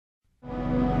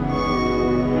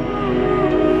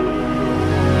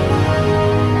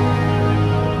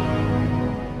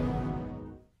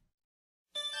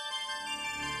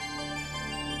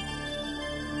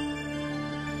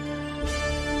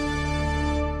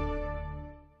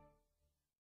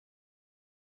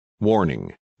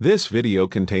Warning: this video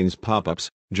contains pop-ups,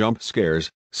 jump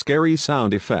scares, scary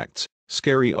sound effects,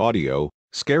 scary audio,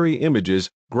 scary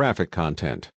images, graphic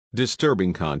content,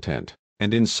 disturbing content,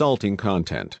 and insulting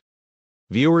content.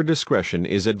 Viewer discretion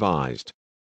is advised.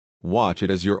 Watch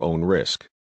it as your own risk.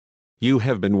 You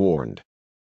have been warned.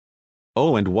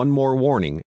 Oh, and one more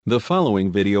warning: the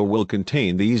following video will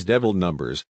contain these devil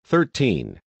numbers,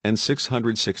 13 and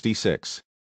 666.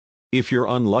 If you're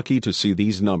unlucky to see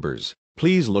these numbers,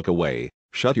 please look away,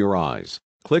 shut your eyes,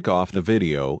 click off the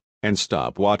video, and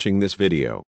stop watching this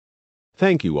video.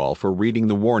 Thank you all for reading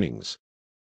the warnings.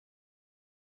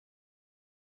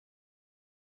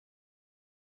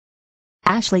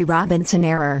 Ashley Robinson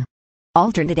error.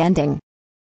 Alternate ending.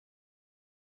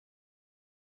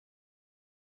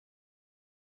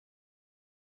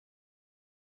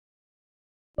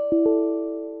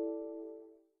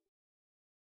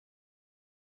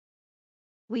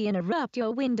 We interrupt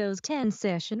your Windows 10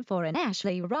 session for an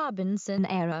Ashley Robinson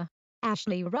error.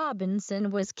 Ashley Robinson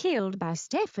was killed by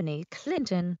Stephanie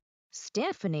Clinton.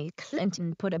 Stephanie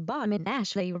Clinton put a bomb in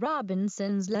Ashley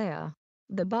Robinson's lair.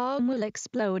 The bomb will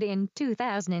explode in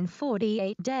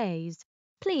 2048 days.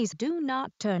 Please do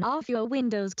not turn off your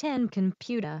Windows 10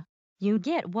 computer. You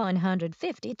get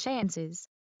 150 chances.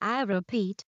 I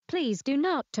repeat, please do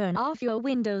not turn off your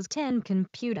Windows 10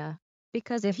 computer.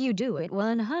 Because if you do it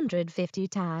 150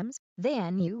 times,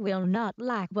 then you will not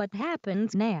like what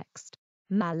happens next.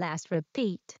 My last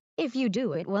repeat, if you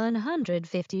do it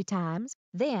 150 times,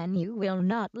 then you will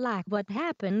not like what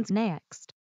happens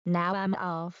next. Now I'm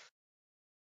off.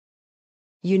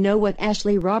 You know what,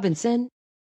 Ashley Robinson?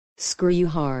 Screw you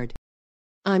hard.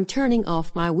 I'm turning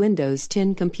off my Windows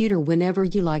 10 computer whenever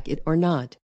you like it or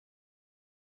not.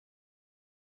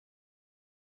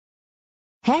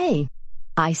 Hey!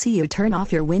 I see you turn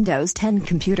off your Windows 10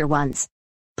 computer once.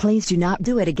 Please do not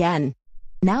do it again.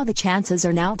 Now the chances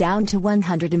are now down to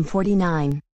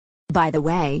 149. By the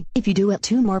way, if you do it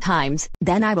 2 more times,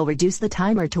 then I will reduce the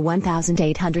timer to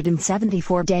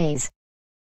 1,874 days.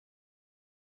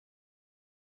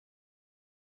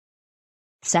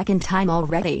 Second time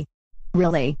already?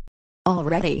 Really?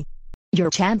 Already? Your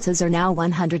chances are now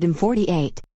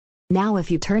 148. Now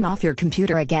if you turn off your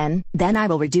computer again, then I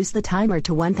will reduce the timer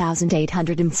to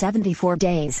 1,874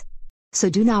 days. So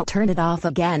do not turn it off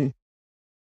again.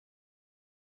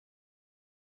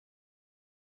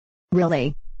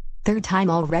 Really? Third time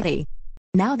already?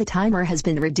 Now the timer has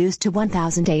been reduced to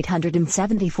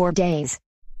 1,874 days.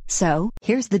 So,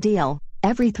 here's the deal.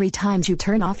 Every 3 times you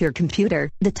turn off your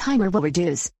computer, the timer will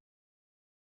reduce.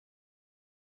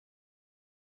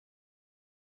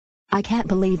 I can't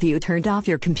believe you turned off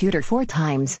your computer 4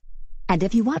 times. And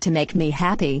if you want to make me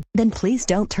happy, then please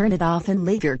don't turn it off and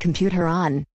leave your computer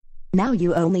on. Now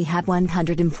you only have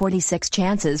 146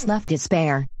 chances left to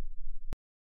spare.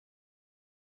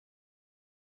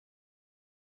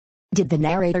 Did the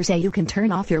narrator say you can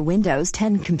turn off your Windows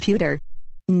 10 computer?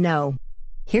 No.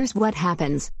 Here's what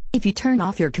happens. If you turn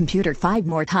off your computer 5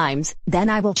 more times, then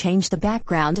I will change the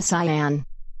background to cyan.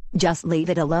 Just leave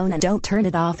it alone and don't turn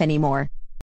it off anymore.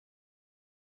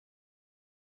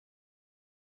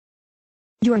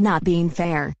 You're not being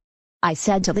fair. I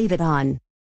said to leave it on.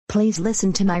 Please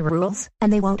listen to my rules,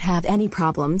 and they won't have any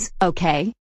problems,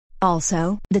 okay?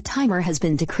 Also, the timer has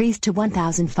been decreased to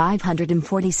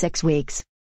 1,546 weeks.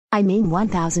 I mean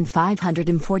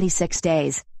 1,546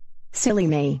 days. Silly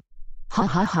me. Ha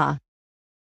ha ha.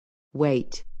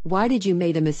 Wait, why did you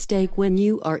make a mistake when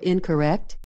you are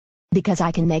incorrect? Because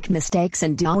I can make mistakes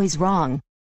and do always wrong.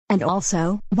 And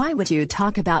also, why would you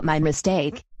talk about my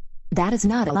mistake? That is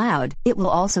not allowed. It will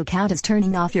also count as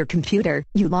turning off your computer.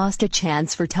 You lost a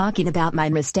chance for talking about my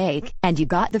mistake, and you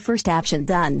got the first action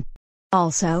done.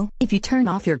 Also, if you turn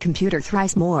off your computer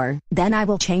thrice more, then I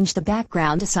will change the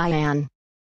background to cyan.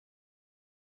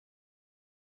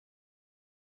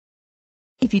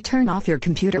 If you turn off your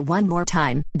computer 1 more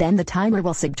time, then the timer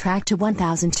will subtract to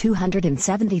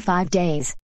 1,275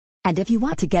 days. And if you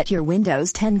want to get your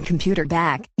Windows 10 computer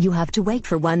back, you have to wait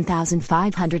for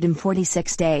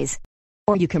 1,546 days.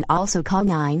 Or you can also call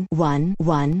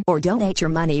 911 or donate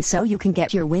your money so you can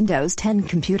get your Windows 10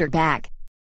 computer back.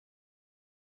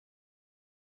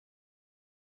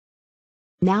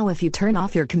 Now if you turn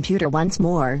off your computer once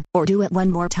more, or do it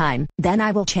 1 more time, then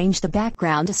I will change the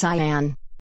background to cyan.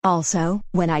 Also,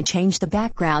 when I change the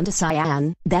background to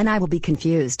cyan, then I will be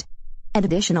confused. And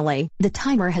additionally, the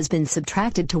timer has been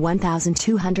subtracted to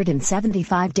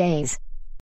 1,275 days.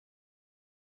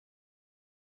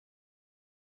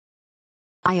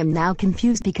 I am now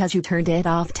confused because you turned it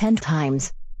off 10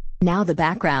 times. Now the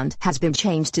background has been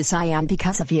changed to cyan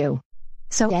because of you.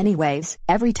 So anyways,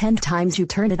 every 10 times you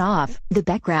turn it off, the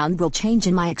background will change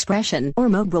in my expression or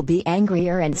mode will be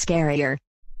angrier and scarier.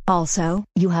 Also,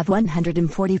 you have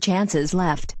 140 chances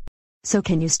left. So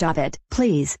can you stop it,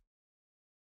 please?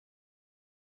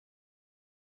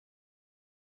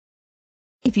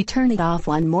 If you turn it off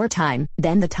one more time,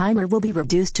 then the timer will be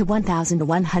reduced to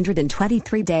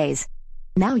 1,123 days.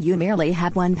 Now you merely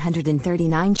have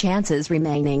 139 chances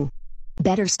remaining.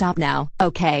 Better stop now,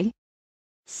 okay?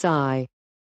 Sigh.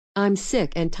 I'm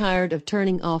sick and tired of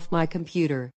turning off my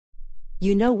computer.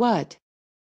 You know what?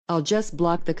 I'll just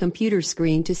block the computer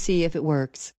screen to see if it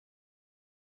works.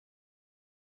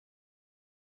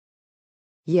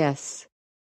 Yes.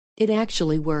 It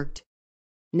actually worked.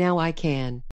 Now I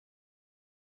can.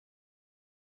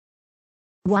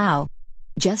 Wow.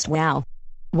 Just wow.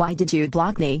 Why did you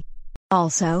block me?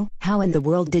 Also, how in the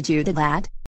world did you do that?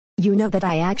 You know that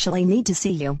I actually need to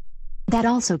see you. That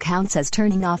also counts as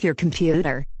turning off your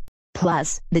computer.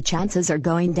 Plus, the chances are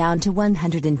going down to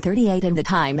 138 and the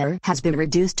timer has been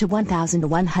reduced to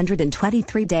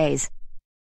 1,123 days.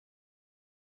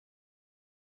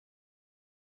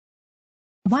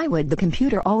 Why would the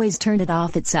computer always turn it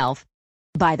off itself?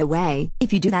 By the way,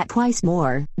 if you do that twice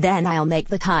more, then I'll make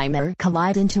the timer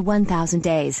collide into 1,000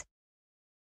 days.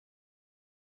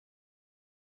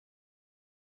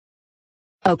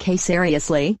 Okay,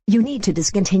 seriously, you need to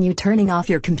discontinue turning off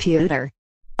your computer.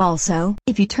 Also,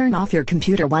 if you turn off your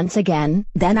computer once again,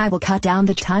 then I will cut down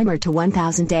the timer to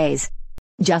 1,000 days.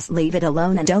 Just leave it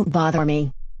alone and don't bother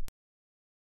me.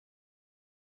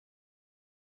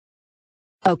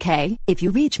 Okay, if you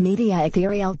reach Media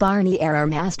Ethereal Barney Error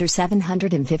Master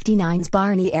 759's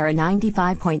Barney Error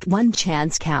 95.1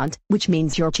 chance count, which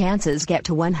means your chances get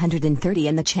to 130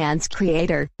 in the chance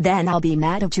creator, then I'll be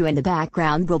mad at you and the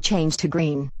background will change to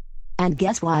green. And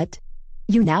guess what?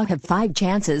 You now have 5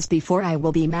 chances before I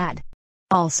will be mad.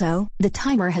 Also, the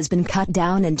timer has been cut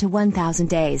down into 1,000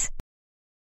 days.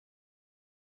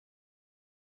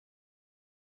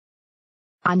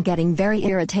 I'm getting very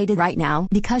irritated right now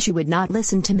because you would not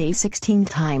listen to me 16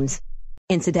 times.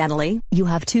 Incidentally, you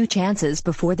have 2 chances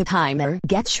before the timer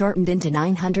gets shortened into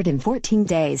 914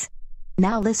 days.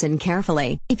 Now listen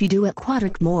carefully, if you do it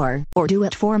quadric more, or do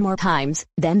it 4 more times,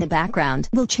 then the background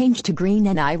will change to green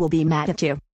and I will be mad at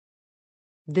you.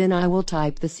 Then I will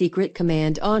type the secret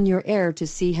command on your error to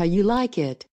see how you like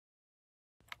it.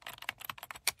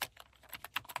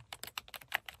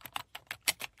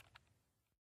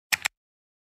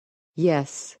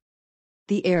 Yes.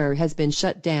 The error has been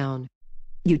shut down.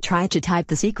 You tried to type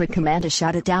the secret command to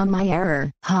shut it down my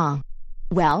error, huh?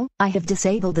 Well, I have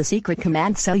disabled the secret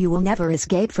command so you will never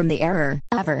escape from the error,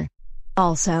 ever.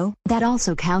 Also, that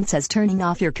also counts as turning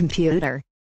off your computer.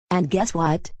 And guess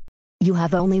what? You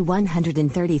have only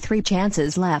 133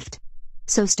 chances left.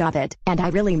 So stop it, and I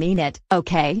really mean it,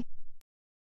 okay?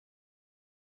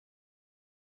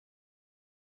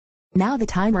 Now the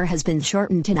timer has been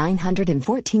shortened to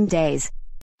 914 days.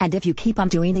 And if you keep on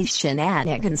doing these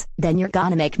shenanigans, then you're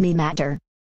gonna make me madder.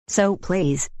 So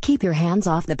please, keep your hands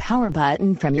off the power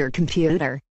button from your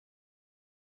computer.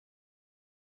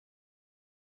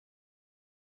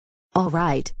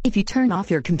 Alright, if you turn off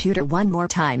your computer one more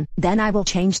time, then I will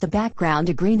change the background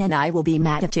to green and I will be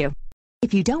mad at you.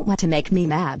 If you don't want to make me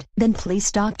mad, then please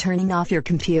stop turning off your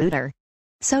computer.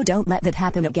 So don't let that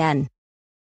happen again.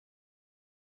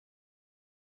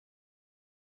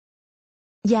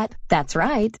 Yep, that's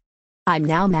right. I'm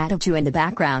now mad at you and the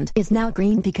background is now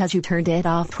green because you turned it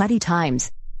off 20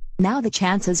 times. Now the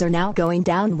chances are now going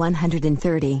down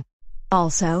 130.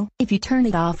 Also, if you turn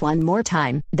it off one more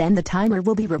time, then the timer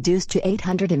will be reduced to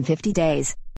 850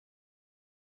 days.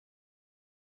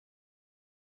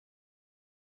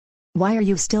 Why are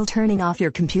you still turning off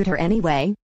your computer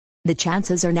anyway? The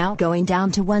chances are now going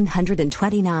down to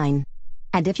 129.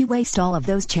 And if you waste all of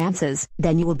those chances,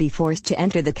 then you will be forced to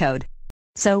enter the code.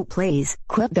 So please,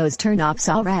 quit those turn-offs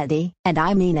already, and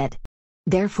I mean it.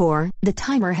 Therefore, the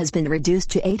timer has been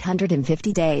reduced to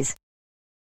 850 days.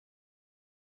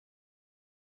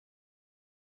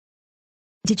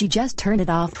 Did you just turn it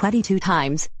off 22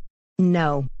 times?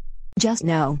 No. Just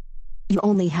no. You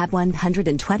only have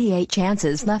 128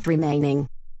 chances left remaining.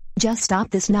 Just stop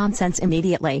this nonsense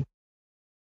immediately.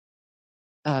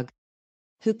 Ugh.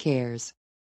 Who cares?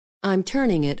 I'm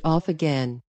turning it off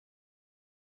again.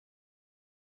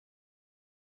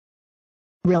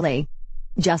 Really?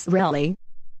 Just really?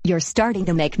 You're starting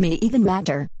to make me even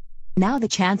madder. Now the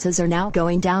chances are now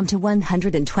going down to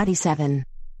 127.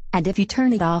 And if you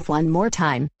turn it off one more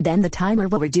time, then the timer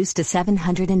will reduce to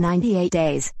 798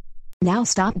 days. Now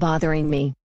stop bothering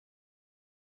me.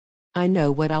 I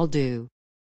know what I'll do.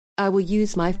 I will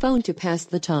use my phone to pass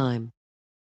the time.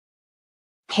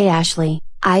 Hey Ashley,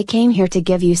 I came here to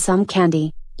give you some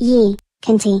candy. Yee,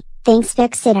 Kinty, thanks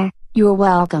Fixiter. You're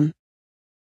welcome.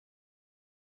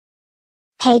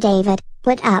 Hey David,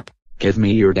 what up? Give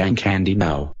me your dang candy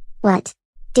now. What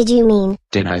did you mean?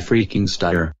 Did I freaking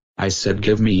stutter? I said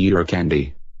give me your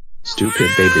candy. Stupid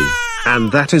baby.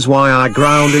 And that is why I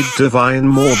grounded Divine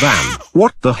more than.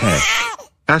 What the heck?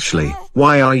 Ashley,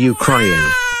 why are you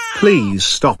crying? Please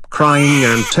stop crying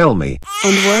and tell me.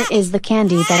 And where is the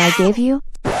candy that I gave you?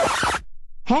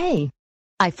 Hey!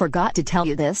 I forgot to tell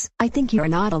you this. I think you're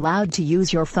not allowed to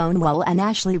use your phone while an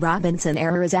Ashley Robinson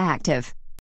error is active.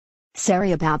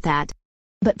 Sorry about that.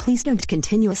 But please don't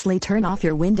continuously turn off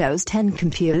your Windows 10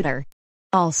 computer.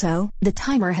 Also, the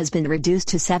timer has been reduced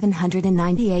to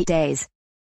 798 days.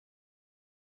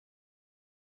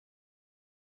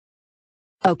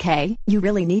 Okay, you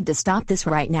really need to stop this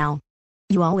right now.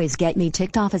 You always get me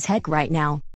ticked off as heck right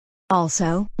now.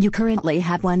 Also, you currently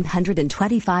have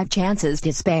 125 chances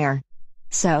to spare.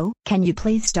 So, can you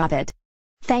please stop it?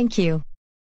 Thank you.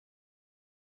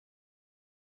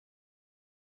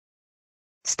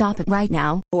 Stop it right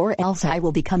now, or else I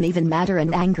will become even madder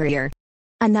and angrier.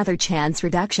 Another chance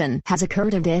reduction has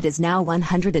occurred and it is now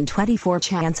 124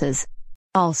 chances.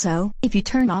 Also, if you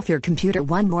turn off your computer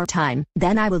one more time,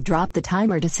 then I will drop the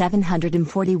timer to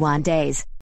 741 days.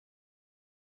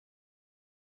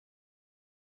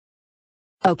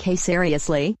 Okay,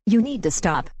 seriously, you need to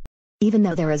stop. Even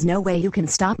though there is no way you can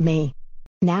stop me.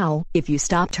 Now, if you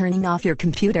stop turning off your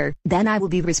computer, then I will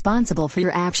be responsible for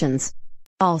your actions.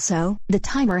 Also, the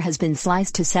timer has been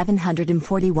sliced to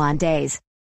 741 days.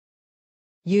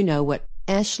 You know what,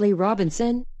 Ashley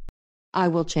Robinson? I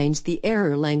will change the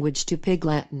error language to Pig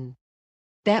Latin.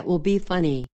 That will be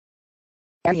funny.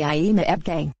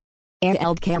 Erroneously.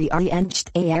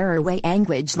 Errorway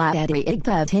language Laddie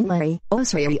Igbav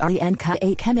Osri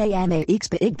Nka Kama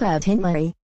Exp Igbav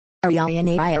Tinley.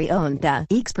 Ariana Onda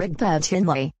Exp Igbav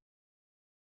Tinley.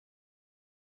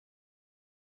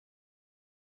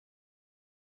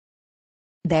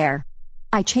 There.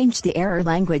 I changed the error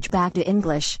language back to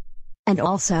English. And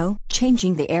also,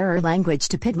 changing the error language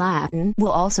to Pig Latin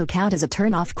will also count as a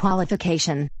turn-off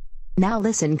qualification. Now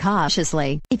listen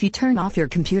cautiously. If you turn off your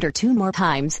computer 2 more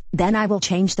times, then I will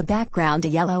change the background to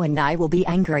yellow and I will be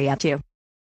angry at you.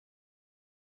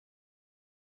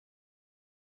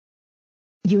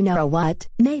 You know what,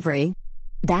 Mavery?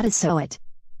 That is so it.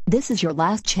 This is your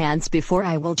last chance before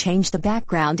I will change the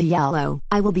background to yellow.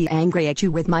 I will be angry at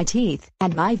you with my teeth,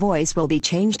 and my voice will be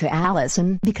changed to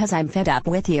Allison because I'm fed up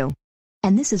with you.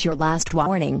 And this is your last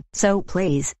warning, so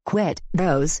please, quit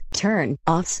those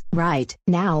turn-offs right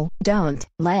now. Don't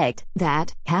let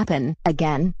that happen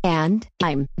again, and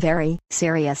I'm very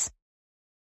serious.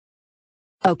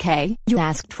 Okay, you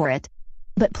asked for it.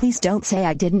 But please don't say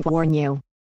I didn't warn you.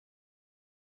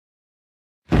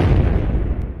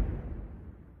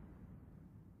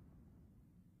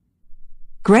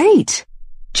 Great!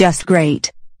 Just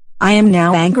great. I am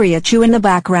now angry at you and the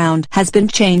background has been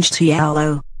changed to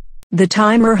yellow. The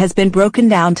timer has been broken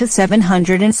down to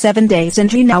 707 days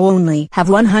and you now only have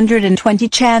 120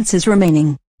 chances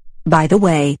remaining. By the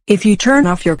way, if you turn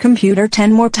off your computer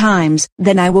 10 more times,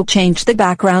 then I will change the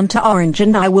background to orange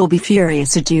and I will be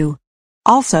furious at you.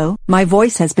 Also, my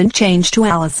voice has been changed to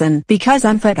Allison because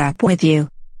I'm fed up with you.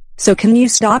 So can you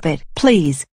stop it,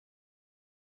 please?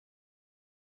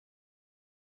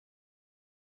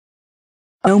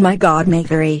 Oh my god,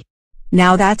 Makery.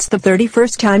 Now that's the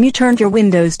 31st time you turned your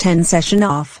Windows 10 session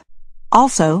off.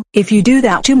 Also, if you do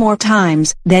that 2 more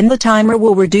times, then the timer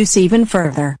will reduce even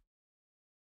further.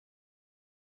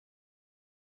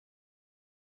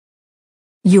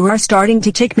 You are starting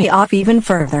to tick me off even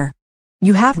further.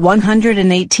 You have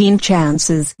 118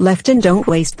 chances left and don't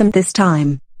waste them this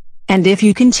time. And if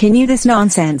you continue this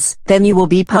nonsense, then you will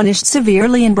be punished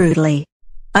severely and brutally.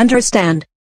 Understand?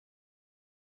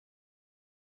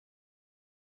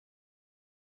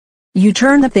 You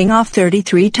turn the thing off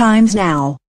 33 times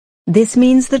now. This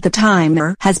means that the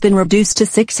timer has been reduced to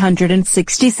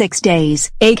 666 days,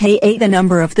 aka the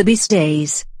number of the beast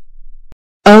days.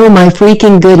 Oh my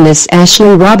freaking goodness,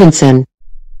 Ashley Robinson.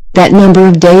 That number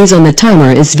of days on the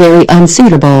timer is very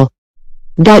unsuitable.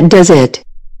 That does it.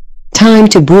 Time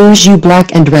to bruise you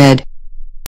black and red.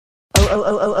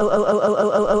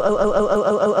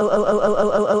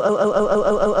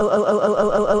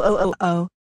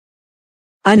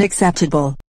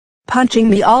 Unacceptable. Punching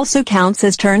me also counts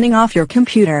as turning off your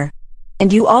computer.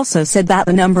 And you also said that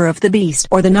the number of the beast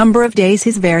or the number of days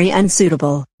is very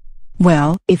unsuitable.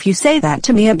 Well, if you say that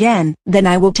to me again, then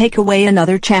I will take away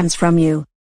another chance from you.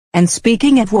 And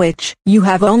speaking of which, you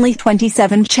have only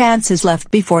 27 chances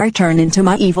left before I turn into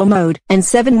my evil mode, and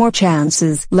 7 more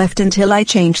chances left until I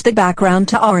change the background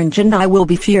to orange, and I will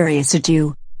be furious at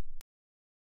you.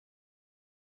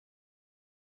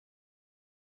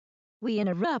 We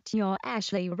interrupt your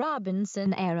Ashley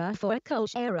Robinson era for a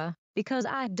coach era, because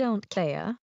I don't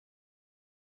care.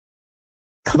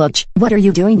 Clutch, what are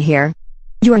you doing here?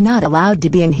 You are not allowed to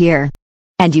be in here.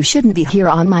 And you shouldn't be here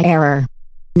on my error.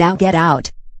 Now get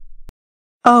out.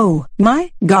 Oh,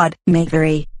 my God,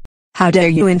 Makery. How dare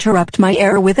you interrupt my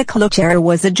error with a clutch error?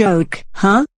 Was a joke,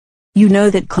 huh? You know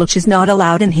that clutch is not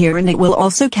allowed in here, and it will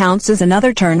also counts as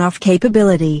another turn-off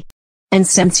capability. And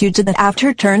since you did that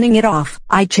after turning it off,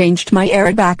 I changed my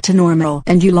error back to normal,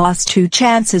 and you lost 2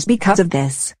 chances because of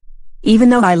this. Even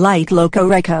though I like Loco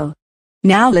Reco.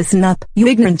 Now listen up, you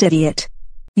ignorant idiot.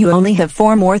 You only have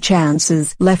 4 more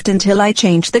chances left until I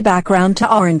change the background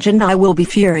to orange, and I will be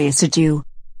furious at you.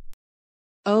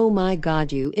 Oh my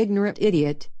God, you ignorant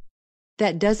idiot.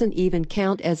 That doesn't even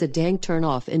count as a dang turn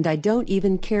off, and I don't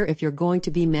even care if you're going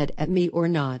to be mad at me or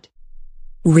not.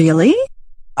 Really?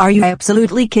 Are you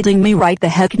absolutely kidding me right the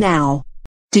heck now?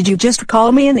 Did you just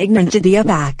call me an ignorant idiot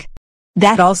back?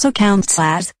 That also counts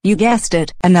as, you guessed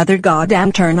it, another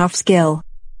goddamn turn off skill.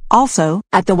 Also,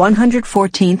 at the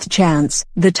 114th chance,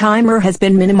 the timer has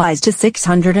been minimized to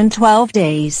 612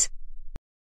 days.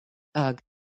 Ugh.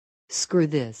 Screw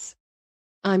this.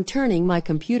 I'm turning my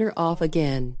computer off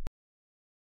again.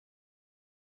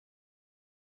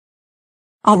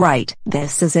 Alright,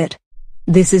 this is it.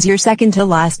 This is your second to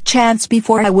last chance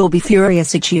before I will be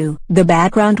furious at you. The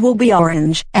background will be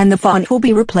orange, and the font will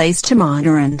be replaced to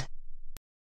Monterand.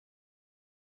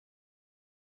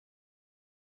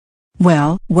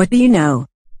 Well, what do you know?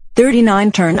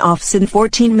 39 turn-offs in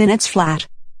 14 minutes flat.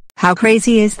 How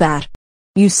crazy is that?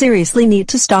 You seriously need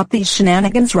to stop these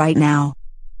shenanigans right now.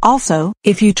 Also,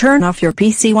 if you turn off your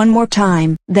PC one more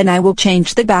time, then I will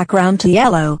change the background to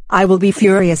yellow. I will be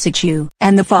furious at you,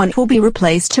 and the font will be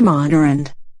replaced to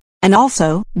Monterand. And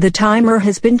also, the timer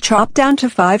has been chopped down to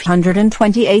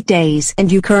 528 days,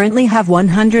 and you currently have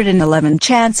 111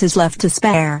 chances left to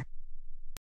spare.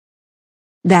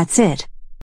 That's it.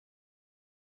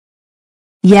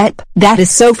 Yep, that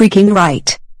is so freaking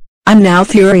right. I'm now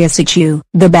furious at you.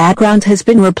 The background has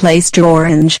been replaced to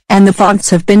orange, and the fonts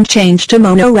have been changed to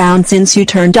mono round since you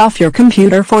turned off your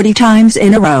computer 40 times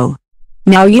in a row.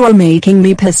 Now you are making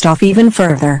me pissed off even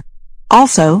further.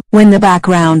 Also, when the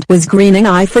background was greening,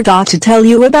 I forgot to tell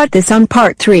you about this on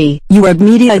part 3. You are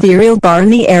media ethereal bar in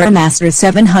the error master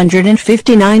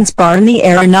 759's bar in the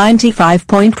error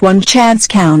 95.1 chance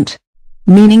count.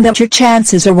 Meaning that your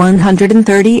chances are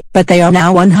 130, but they are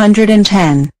now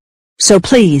 110. So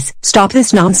please, stop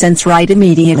this nonsense right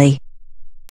immediately.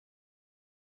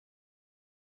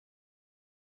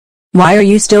 Why are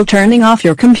you still turning off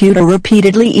your computer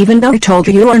repeatedly even though I told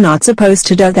you are not supposed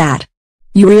to do that?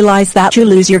 You realize that you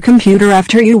lose your computer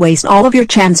after you waste all of your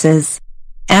chances.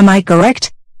 Am I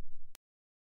correct?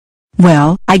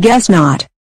 Well, I guess not.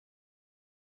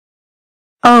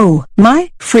 Oh,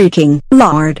 my freaking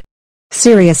lord.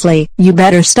 Seriously, you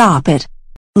better stop it.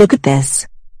 Look at this.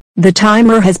 The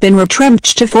timer has been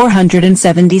retrenched to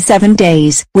 477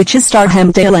 days, which is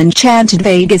Starhamdale Enchanted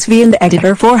Vegas V in the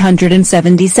editor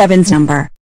 477's number.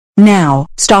 Now,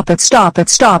 stop it, stop it,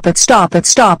 stop it, stop it,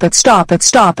 stop it, stop it,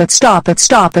 stop it, stop it,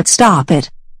 stop it, stop it.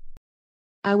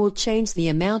 I will change the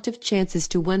amount of chances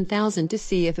to 1000 to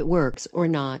see if it works or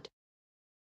not.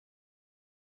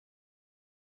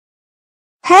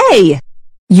 Hey!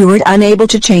 You were unable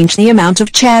to change the amount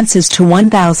of chances to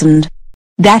 1000.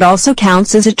 That also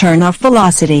counts as a turn-off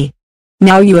velocity.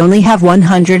 Now you only have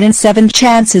 107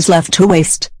 chances left to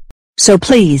waste. So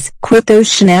please, quit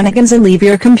those shenanigans and leave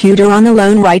your computer on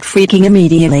alone right freaking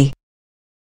immediately.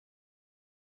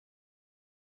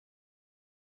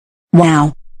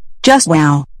 Wow. Just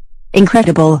wow.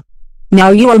 Incredible. Now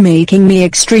you are making me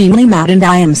extremely mad and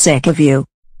I am sick of you.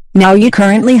 Now you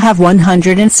currently have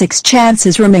 106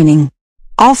 chances remaining.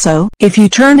 Also, if you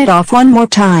turn it off one more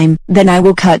time, then I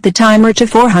will cut the timer to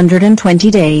 420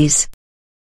 days.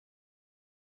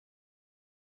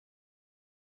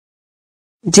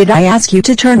 Did I ask you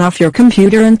to turn off your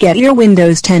computer and get your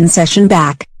Windows 10 session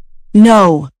back?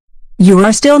 No. You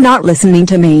are still not listening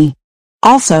to me.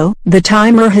 Also, the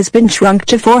timer has been shrunk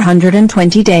to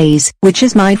 420 days, which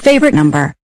is my favorite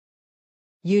number.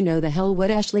 You know the hell what,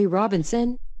 Ashley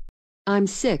Robinson? I'm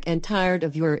sick and tired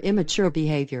of your immature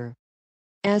behavior.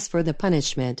 As for the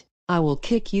punishment, I will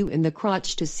kick you in the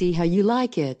crotch to see how you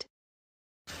like it.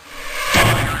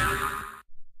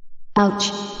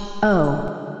 Ouch.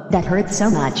 Oh. That hurts so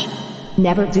much.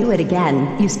 Never do it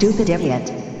again, you stupid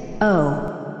idiot.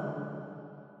 Oh.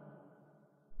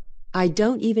 I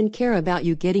don't even care about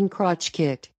you getting crotch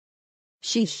kicked.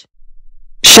 Sheesh.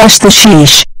 Shush the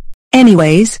sheesh.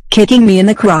 Anyways, kicking me in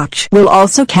the crotch will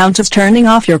also count as turning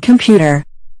off your computer.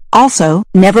 Also,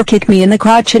 never kick me in the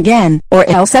crotch again, or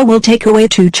else I will take away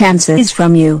 2 chances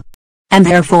from you. And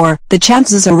therefore, the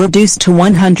chances are reduced to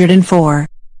 104.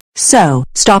 So,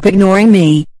 stop ignoring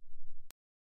me.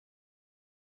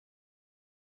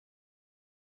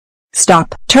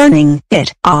 Stop turning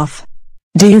it off.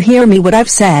 Do you hear me what I've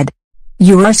said?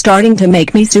 You are starting to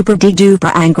make me super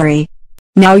duper angry.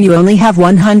 Now you only have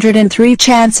 103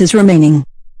 chances remaining.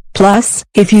 Plus,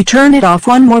 if you turn it off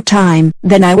one more time,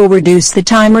 then I will reduce the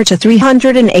timer to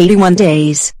 381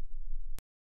 days.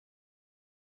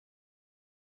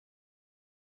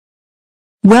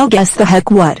 Well, guess the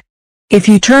heck what? If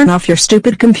you turn off your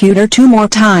stupid computer 2 more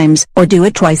times, or do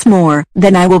it twice more,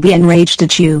 then I will be enraged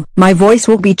at you. My voice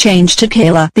will be changed to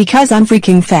Kayla because I'm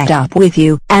freaking fed up with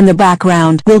you, and the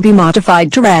background will be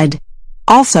modified to red.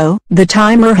 Also, the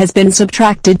timer has been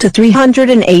subtracted to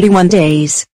 381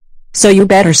 days. So you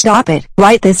better stop it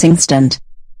right this instant.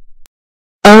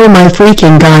 Oh my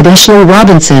freaking god, Ashley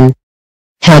Robinson.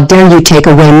 How dare you take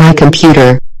away my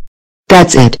computer?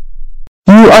 That's it.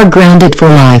 You are grounded for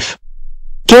life.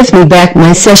 Give me back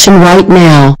my session right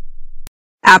now.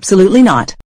 Absolutely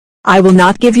not. I will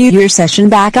not give you your session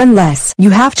back unless you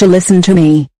have to listen to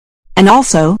me. And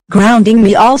also, grounding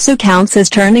me also counts as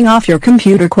turning off your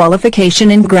computer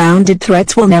qualification, and grounded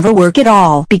threats will never work at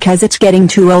all because it's getting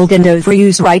too old and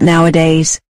overused right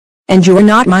nowadays. And you're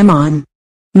not my mom.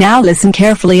 Now listen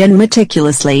carefully and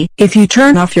meticulously. If you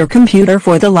turn off your computer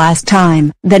for the last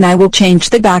time, then I will change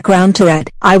the background to red.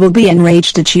 I will be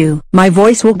enraged at you. My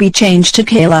voice will be changed to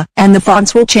Kayla, and the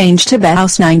fonts will change to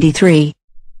Baddest 93.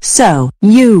 So,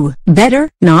 you better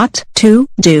not to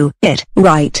do it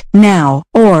right now,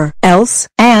 or else,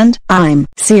 and I'm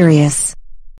serious.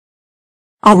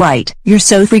 Alright, you're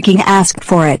so freaking asked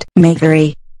for it,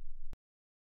 Makery.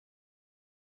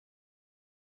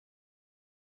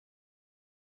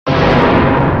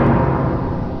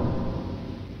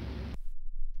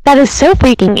 That is so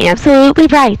freaking absolutely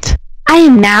right. I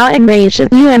am now enraged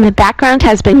at you, and the background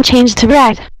has been changed to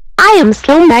red. I am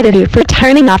so mad at you for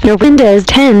turning off your Windows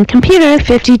 10 computer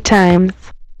 50 times.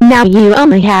 Now you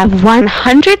only have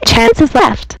 100 chances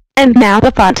left, and now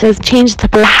the font has changed to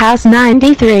Baddest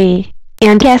 93.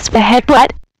 And guess the heck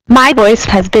what? My voice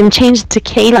has been changed to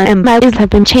Kayla, and my eyes have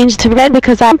been changed to red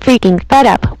because I'm freaking fed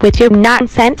up with your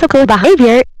nonsensical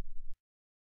behavior.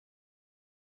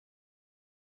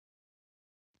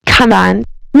 Come on,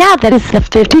 now that is the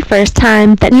 51st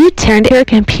time that you turned your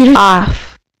computer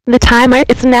off. The timer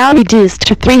is now reduced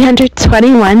to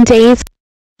 321 days.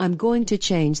 I'm going to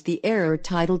change the error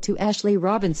title to Ashley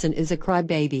Robinson is a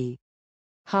crybaby.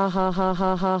 Ha ha ha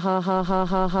ha ha ha ha ha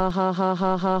ha ha ha ha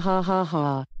ha ha ha ha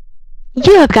ha.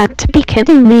 You have got to be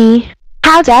kidding me.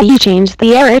 How dare you change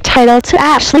the error title to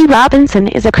Ashley Robinson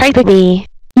is a crybaby?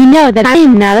 You know that I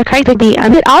am not a crybaby,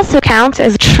 and it also counts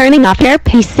as turning off your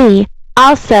PC.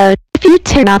 Also, if you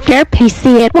turn off your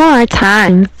PC 8 more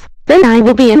times, then I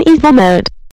will be in evil mode.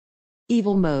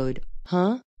 Evil mode,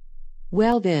 huh?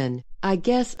 Well then, I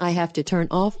guess I have to turn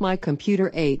off my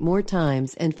computer 8 more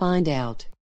times and find out.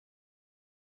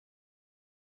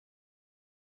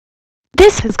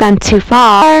 This has gone too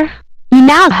far. You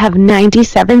now have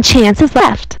 97 chances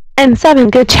left, and 7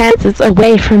 good chances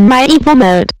away from my evil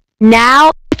mode.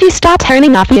 Now, if you stop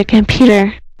turning off your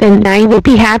computer, then I will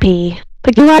be happy,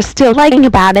 but you are still lying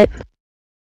about it.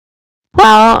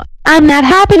 Well, I'm not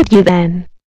happy with you then.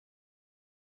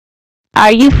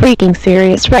 Are you freaking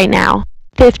serious right now?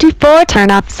 54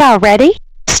 turn-offs already?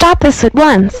 Stop this at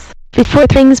once, before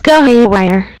things go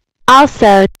haywire.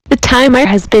 Also, the timer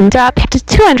has been dropped to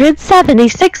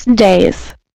 276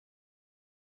 days.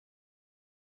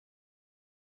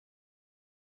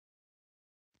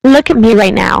 Look at me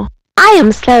right now. I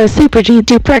am so super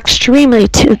duper extremely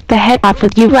to the head off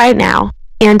with you right now.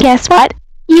 And guess what?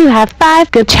 You have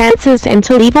 5 good chances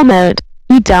until evil mode.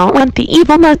 You don't want the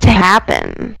evil mode to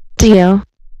happen, do you?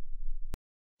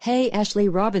 Hey Ashley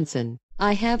Robinson,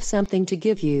 I have something to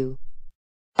give you.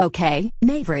 Okay,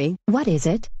 Mavery, what is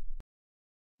it?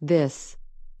 This.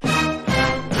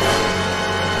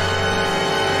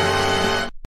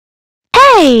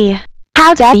 Hey!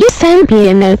 How dare you send me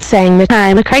a note saying that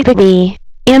I'm a crybaby?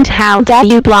 And how dare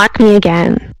you block me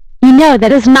again? You know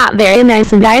that is not very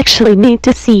nice, and I actually need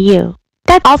to see you.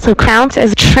 That also counts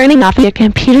as turning off your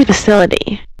computer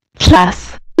facility.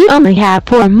 Plus, you only have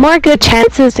 4 more good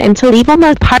chances until evil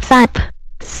mode pops up.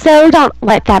 So don't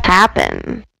let that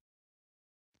happen.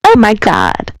 Oh my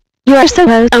god. You are so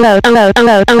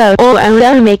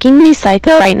making me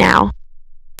psycho right now.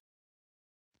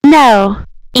 No.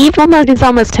 Evil mode is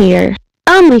almost here.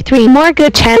 Only 3 more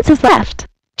good chances left.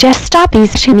 Just stop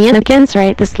these shenanigans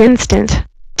right this instant.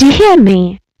 Do you hear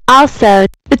me? Also,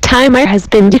 the timer has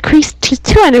been decreased to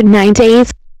 209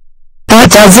 days. That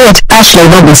does it, Ashley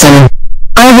Robinson.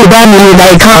 I will ban you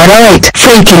like alright,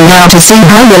 freaking now to see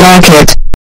how you like it.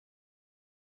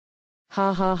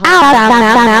 Ow,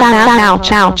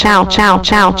 chow, chow, chow,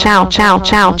 chow, chow, chow, chow,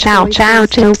 chow, chow,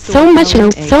 chow, so much, so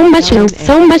much,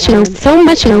 so much, so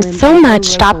much, so much,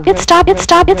 stop it, stop it,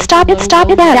 stop it, stop it, stop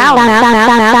it, ow,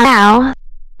 ow.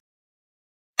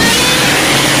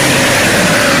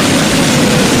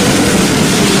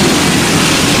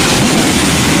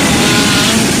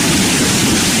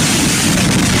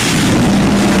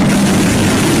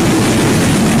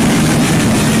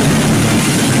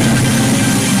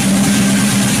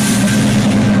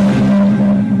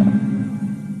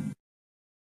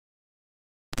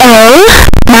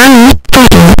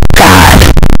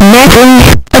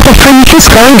 What the freak is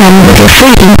going on with your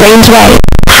freaking brains, right?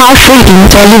 How freaking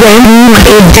dare you wear me with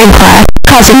a class,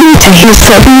 causing me to use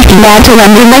so freaking bad to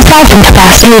render myself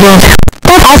incapacitated.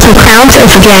 That also counts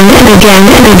as again and again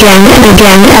and again and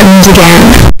again and again.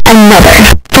 Another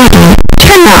freaking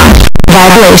turn off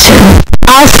violation.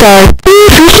 Also, you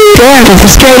freaking dare to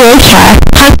destroy your class.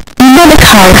 You know the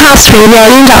car costs $3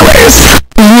 million.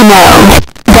 You know.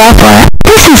 Therefore,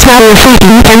 this is not a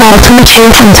freaking penultimate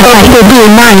chance until I will be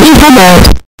in my evil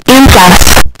mode. And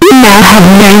plus, you now have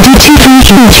 92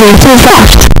 freaking chances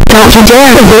left. Don't you dare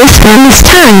to waste them this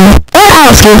time, or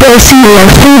else you will see your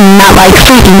thing not like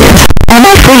freaking it. And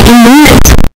I freaking mean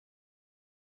it.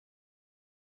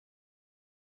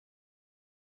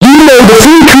 You know the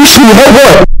free Christian at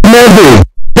what? Never.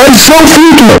 That's so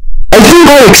freaking. I think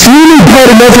I extremely proud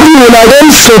enough of you and I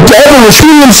then slipped ever was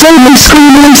feeling insanely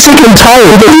screaming sick and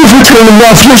tired of you turning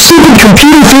off your stupid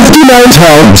computer 59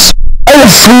 times. I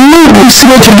absolutely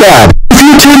swear to God, if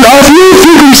you turn off your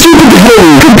freaking stupid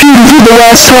computer for the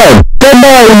last time, then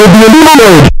mine will be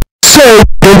annoyed. So,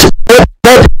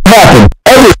 what happened?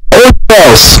 Everything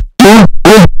else.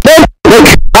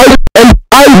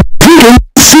 I'm freaking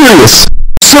serious.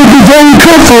 So be very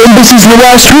careful and this is your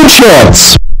last good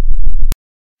chance.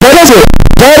 What is it?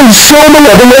 That is so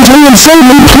malevolently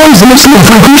insanely poisonous and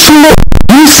freaking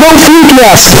you so freaking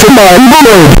ass for my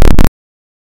lord.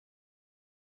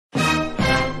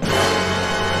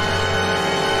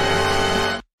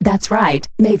 That's right,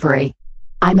 Mavery.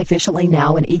 I'm officially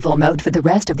now in evil mode for the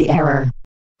rest of the error.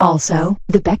 Also,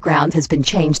 the background has been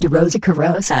changed to Rosa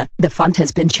Carosa, the font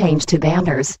has been changed to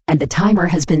banners, and the timer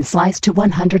has been sliced to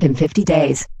 150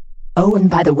 days. Oh,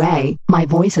 and by the way, my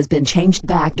voice has been changed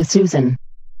back to Susan.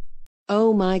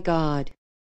 Oh my God.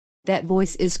 That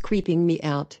voice is creeping me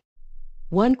out.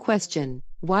 One question,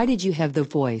 why did you have the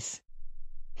voice?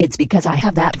 It's because I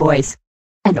have that voice.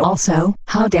 And also,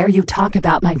 how dare you talk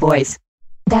about my voice?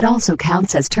 That also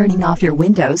counts as turning off your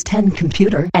Windows 10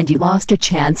 computer and you lost a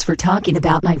chance for talking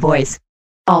about my voice.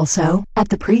 Also, at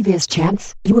the previous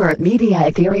chance, you were at Media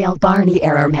Ethereal Barney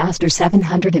Error Master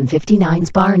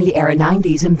 759's Barney Error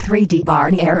 90's M3D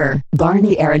Barney Error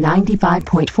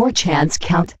 95.4 chance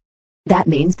count. That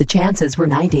means the chances were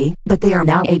 90, but they are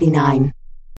now 89.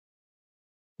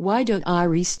 Why don't I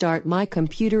restart my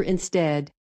computer instead?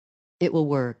 It will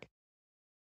work.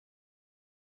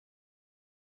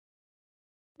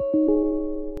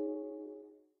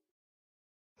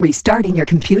 Restarting your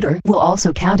computer will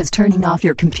also count as turning off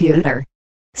your computer.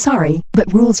 Sorry,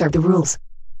 but rules are the rules.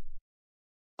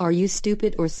 Are you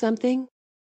stupid or something?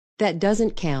 That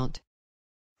doesn't count.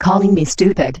 Calling me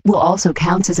stupid will also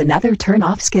count as another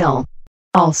turn-off skill.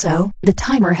 Also, the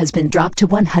timer has been dropped to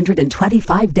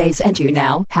 125 days and you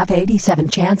now have 87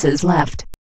 chances left.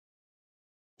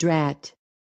 Drat.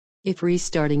 If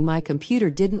restarting my computer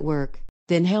didn't work,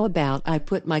 then how about I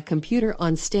put my computer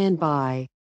on standby?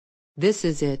 This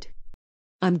is it.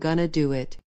 I'm gonna do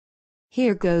it.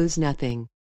 Here goes nothing.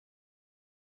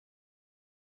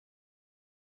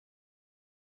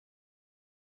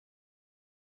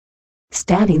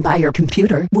 Standing by your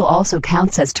computer will also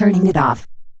count as turning it off.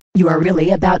 You are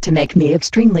really about to make me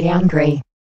extremely angry.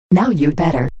 Now you'd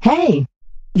better. Hey!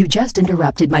 You just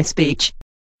interrupted my speech.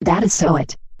 That is so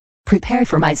it. Prepare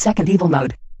for my second evil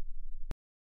mode.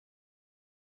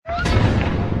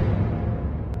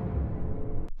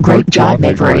 Great job,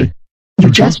 Mavery. You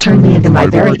just turned me into my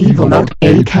very evil mode,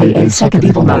 aka second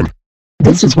evil mode.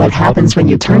 This is what happens when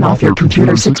you turn off your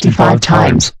computer 65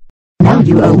 times. Now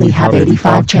you only have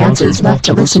 85 chances left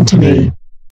to listen to me.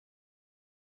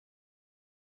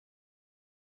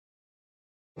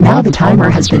 Now the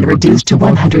timer has been reduced to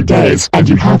 100 days and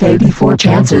you have 84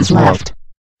 chances left.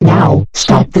 Now,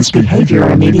 stop this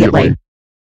behavior immediately.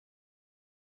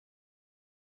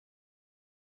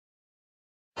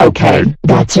 Okay,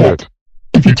 that's it.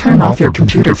 If you turn off your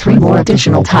computer 3 more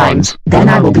additional times, then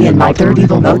I will be in my 3rd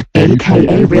evil mode,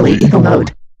 aka really evil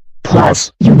mode.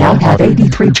 Plus, you now have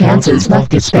 83 chances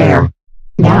left to spare.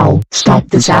 Now, stop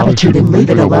this attitude and leave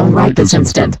it alone right this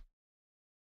instant.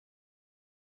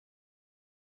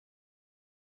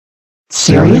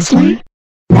 Seriously?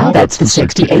 Now that's the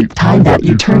 68th time that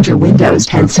you turned your Windows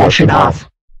 10 session off.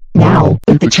 Now,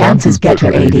 if the chances get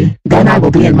to 80, then I will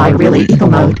be in my really evil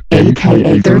mode,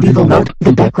 aka 3rd evil mode.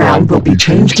 The background will be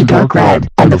changed to dark red,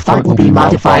 and the font will be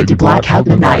modified to blackout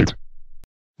midnight.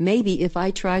 Maybe if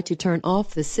I try to turn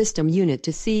off the system unit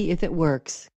to see if it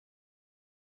works.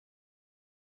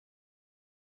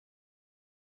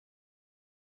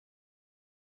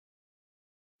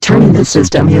 Turning the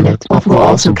system unit off will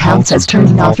also count as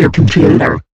turning off your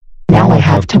computer. Now I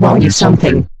have to warn you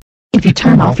something. If you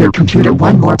turn off your computer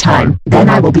one more time, then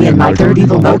I will be in my 3rd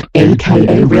evil mode,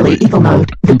 aka really evil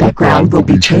mode. The background will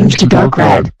be changed to dark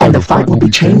red, and the font will be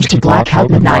changed to blackout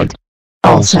midnight.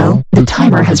 Also, the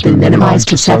timer has been minimized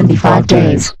to 75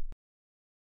 days.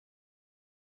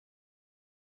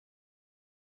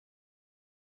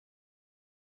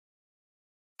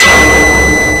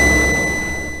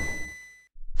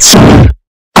 Sorry,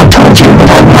 I told you that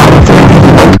I'm not a 3rd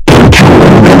evil mode, aka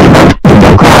really mode. The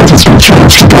background has been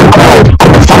changed to dark red,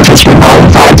 and the font has been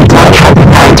modified to blackout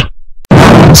midnight.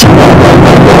 Now it's rage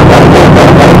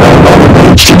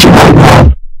did you right now?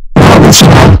 Now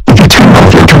listen up, if you turn off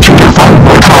your computer 5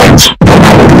 more times, then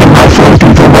I will be in my 4th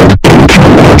evil mode,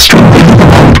 aka extremely evil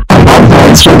mode, and my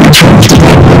voice will be changed to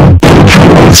Daniel,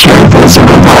 aka scary voice of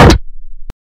robot.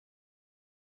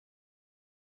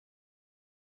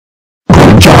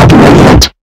 Great job,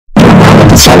 Radiant. You're now at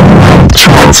the 79th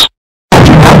chance. I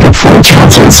do not get 4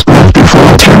 chances left before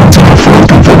I turn into my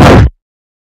 4th evil mode.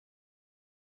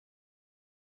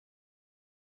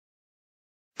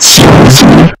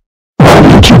 Seriously? Why do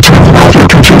you keep turning off your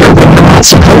computer when you're not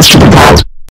supposed to do that?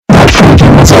 What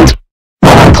freaking was it?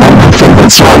 While I play my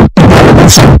favorite song, you better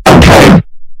listen, okay?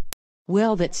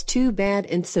 Well, that's too bad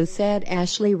and so sad,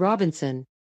 Ashley Robinson.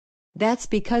 That's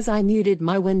because I muted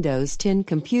my Windows 10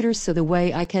 computer so the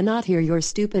way I cannot hear your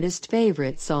stupidest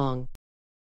favorite song.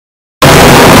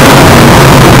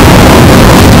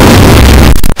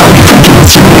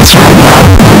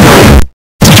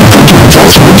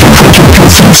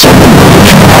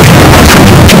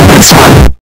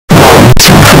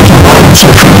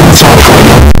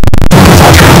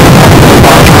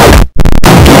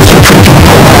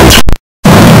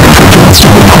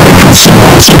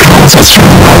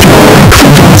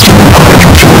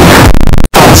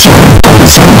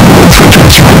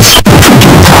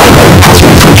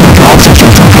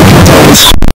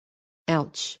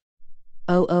 Ouch.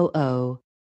 Oh.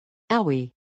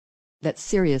 Owie. That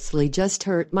seriously just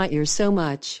hurt my ear so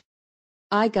much.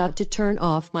 I got to turn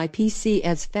off my PC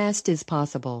as fast as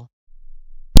possible.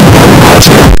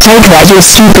 Take that, you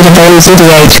stupid Erroneous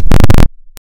idiot.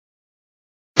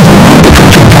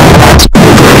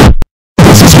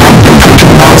 This is not the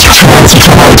freaking last chance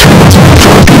for my turn to my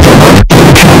 4th evil mode,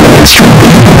 aka extremely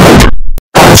evil mode.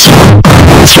 Also, I'm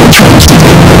also changed to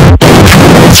Daniel,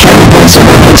 aka scary voice of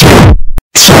robot.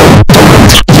 So,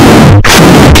 don't you freak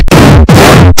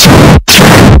want to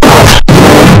turn off your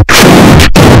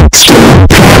freaking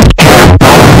stupid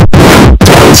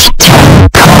Erroneous 10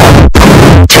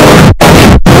 computer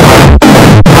anymore, or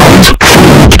might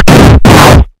freak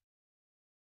out.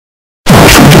 I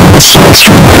forget the source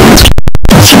for words.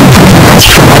 Did you freaking ask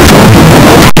for my 4th evil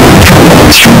mode, aka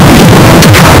extremely evil mode to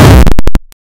come?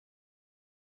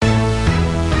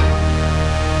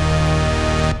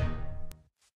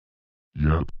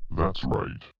 Yep, that's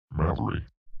right, Maverick.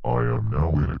 I am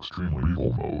now in extremely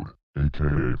evil mode,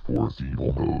 aka 4th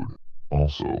evil mode.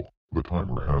 Also, the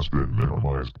timer has been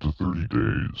minimized to 30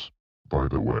 days. By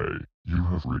the way, you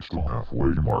have reached the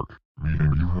halfway mark,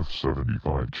 meaning you have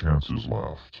 75 chances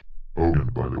left. Oh,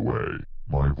 and by the way,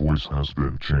 my voice has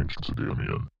been changed to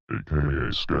Damien,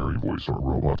 aka Scary Voice or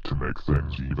Robot, to make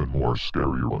things even more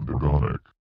scary and organic.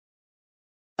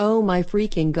 Oh my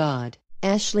freaking god,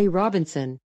 Ashley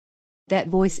Robinson. That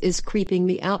voice is creeping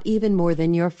me out even more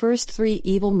than your first 3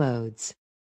 evil modes.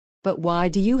 But why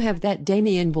do you have that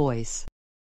Damien voice?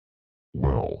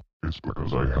 Well, it's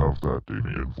because I have that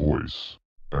Damien voice.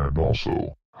 And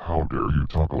also, how dare you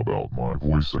talk about my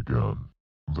voice again?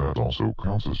 That also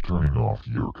counts as turning off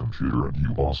your computer, and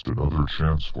you lost another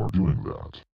chance for doing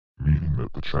that. Meaning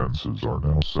that the chances are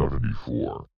now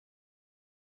 74.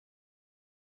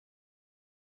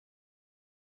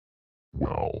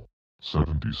 Well,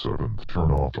 77th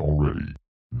turn off already.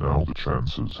 Now the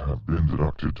chances have been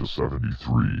deducted to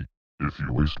 73. If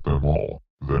you waste them all,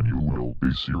 then you will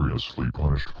be seriously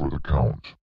punished for the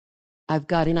count. I've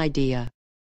got an idea.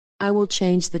 I will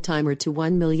change the timer to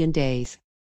 1,000,000 days.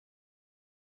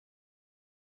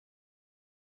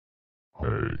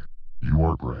 Hey, you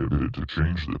are prohibited to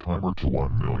change the timer to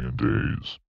 1,000,000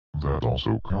 days. That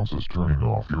also counts as turning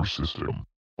off your system.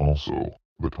 Also,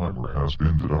 the timer has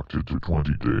been deducted to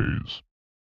 20 days.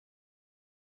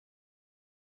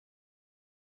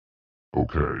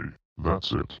 Okay,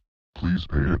 that's it. Please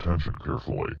pay attention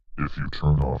carefully. If you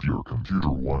turn off your computer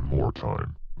one more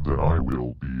time, then I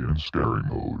will be in scary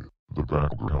mode. The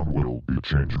background will be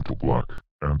changed to black,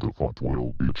 and the font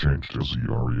will be changed to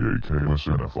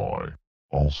Zakkujennasei.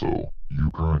 Also, you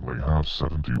currently have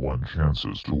 71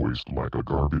 chances to waste like a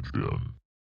garbage bin.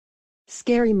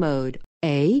 Scary mode,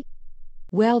 eh?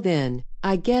 Well then,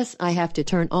 I guess I have to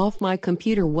turn off my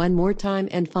computer one more time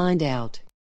and find out.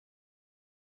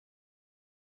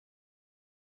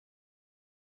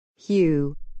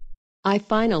 Phew. I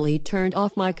finally turned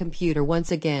off my computer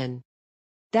once again.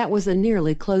 That was a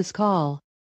nearly close call.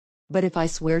 But if I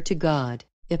swear to God,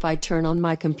 if I turn on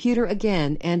my computer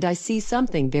again and I see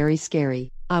something very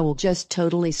scary, I will just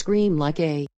totally scream like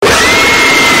a...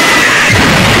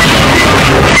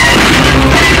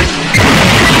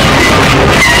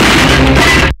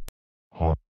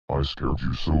 Huh, I scared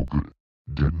you so good,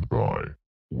 didn't I?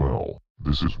 Well,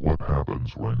 this is what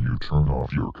happens when you turn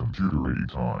off your computer 80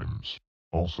 times.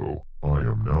 Also, I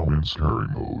am now in scary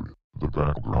mode. The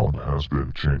background has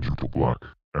been changed to black,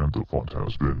 and the font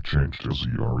has been changed to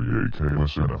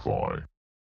Zakkujennasei.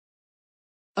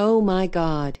 Oh my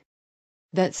God.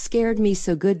 That scared me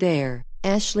so good there,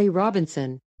 Ashley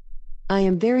Robinson. I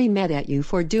am very mad at you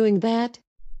for doing that.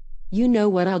 You know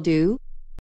what I'll do?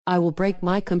 I will break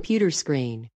my computer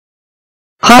screen.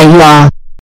 Hiya!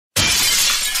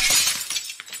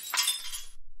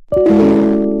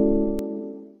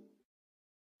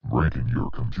 Breaking your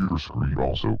computer screen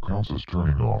also counts as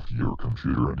turning off your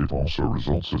computer, and it also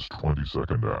results as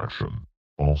 20-second action.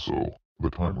 Also, the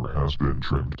timer has been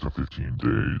trimmed to 15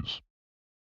 days.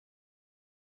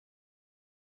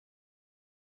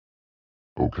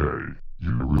 Okay,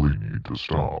 you really need to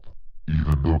stop,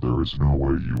 even though there is no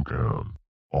way you can.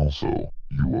 Also,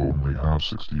 you only have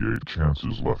 68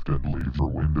 chances left, and leave your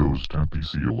Windows 10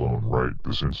 PC alone right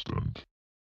this instant.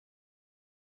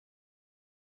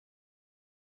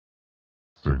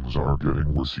 Things are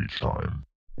getting worse each time.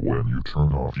 When you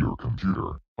turn off your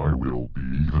computer, I will be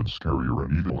even scarier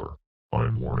and eviler.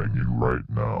 I'm warning you right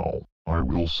now. I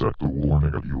will set the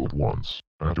warning at you at once,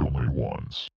 and only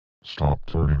once. Stop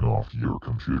turning off your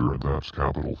computer, and that's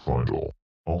capital final.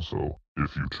 Also,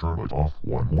 if you turn it off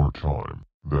one more time,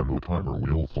 then the timer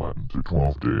will flatten to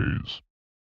 12 days.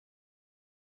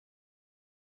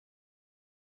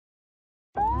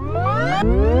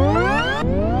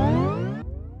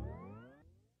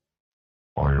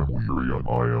 I am weary and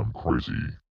I am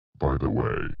crazy. By the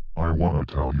way, I want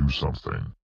to tell you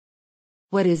something.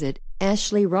 What is it,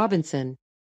 Ashley Robinson?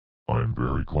 I'm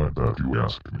very glad that you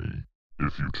asked me.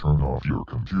 If you turn off your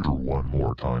computer one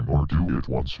more time or do it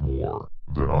once more,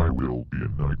 then I will be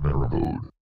in nightmare mode.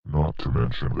 Not to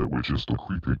mention that which is the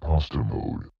creepypasta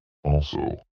mode.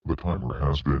 Also, the timer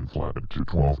has been flattened to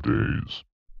 12 days.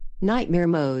 Nightmare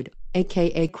mode,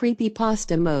 aka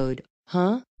creepypasta mode,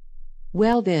 huh?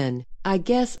 Well then, I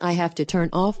guess I have to turn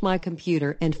off my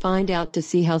computer and find out to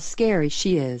see how scary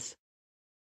she is.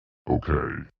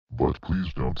 Okay, but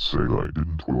please don't say I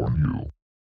didn't warn you.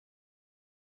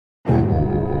 I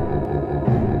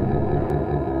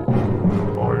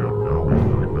am now in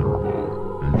nightmare mode,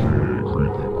 aka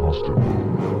creepypasta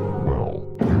mode. Well,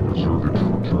 you deserve it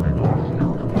for turning off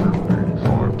your computer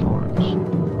 85 times.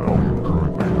 Now you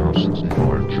currently have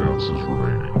 65 chances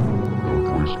remaining. Don't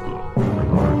waste them, and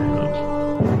I mean it.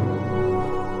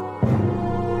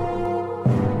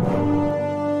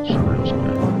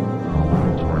 Seriously, how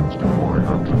many times do I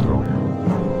have to tell you?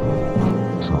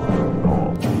 Turn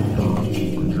off your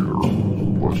computer.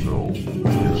 But no, you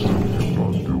still kept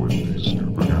on doing these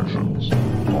stupid actions.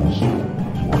 Also,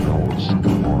 you are now at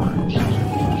Super Mario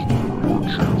 64's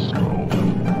chance count.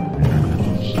 Meaning you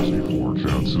have 64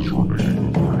 chances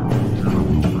remaining before your computer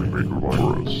will remake a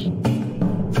virus.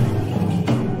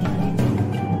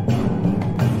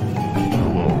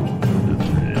 Hello, it's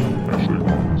me, Ashley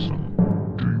Robinson.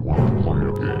 Do you want to play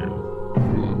a game?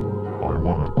 Good. I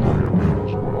want to play a game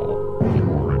as well. You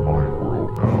are in my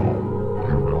world now.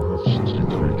 You now have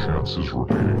 63 chances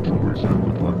remaining to waste, and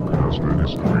the timer has been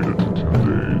estimated to 10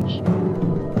 days.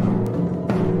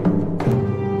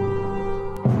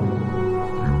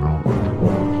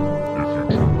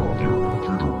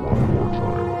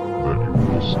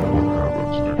 guess what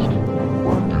happens next.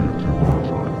 But do it 2 more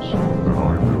times, then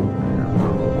I will be in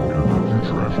devil mode and the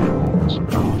future Ashley Robinson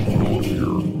errors will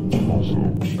appear. Also,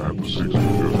 at the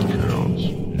 65th chance,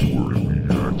 you were in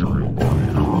media bacterial body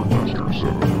error master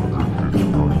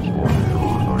 750 times body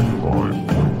error 95.5.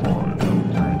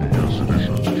 3DS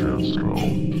edition's chance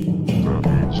count. That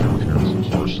means your chances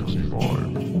are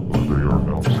 65, but they are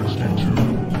now 62.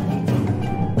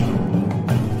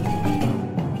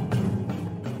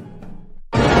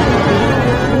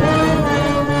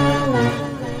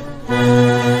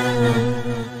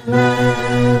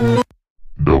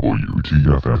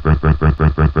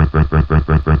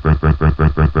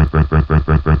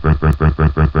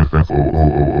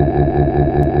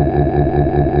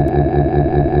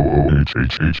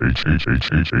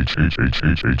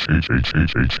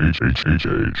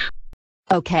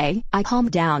 Okay, I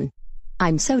calmed down.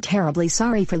 I'm so terribly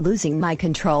sorry for losing my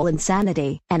control and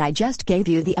sanity, and I just gave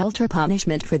you the ultra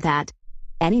punishment for that.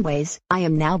 Anyways, I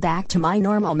am now back to my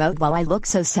normal mode while I look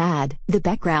so sad. The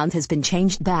background has been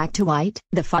changed back to white,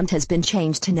 the font has been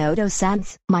changed to Noto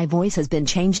Sans, my voice has been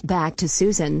changed back to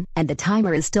Susan, and the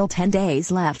timer is still 10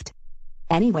 days left.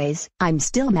 Anyways, I'm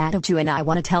still mad at you and I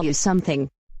want to tell you something.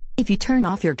 If you turn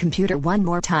off your computer one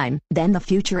more time, then the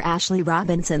future Ashley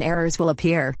Robinson errors will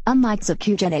appear, unlike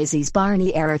Zakkujennasei's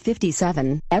Barney Error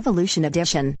 57, Evolution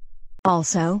Edition.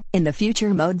 Also, in the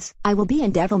future modes, I will be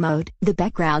in devil mode, the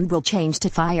background will change to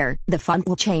fire, the font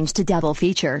will change to devil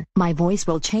feature, my voice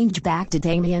will change back to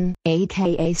Damien,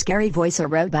 aka Scary Voice or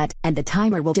Robot, and the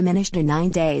timer will diminish to 9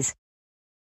 days.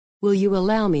 Will you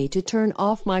allow me to turn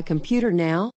off my computer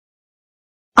now?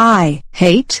 I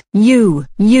hate you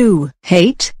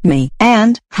hate me,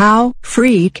 and how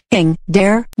freaking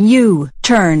dare you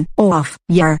turn off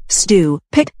your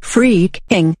stupid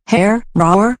freaking hair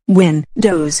roar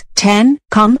Windows 10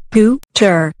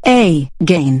 computer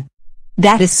again.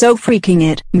 That is so freaking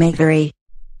it, Mavery.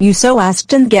 You so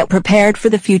asked and get prepared for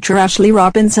the future Ashley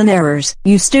Robinson errors,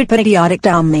 you stupid idiotic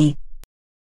dummy.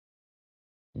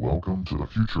 Welcome to the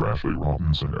future Ashley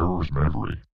Robinson errors,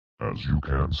 Mavery. As you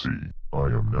can see, I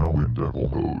am now in devil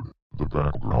mode. The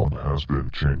background has been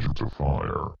changed to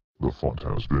fire, the font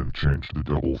has been changed to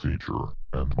devil feature,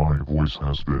 and my voice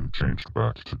has been changed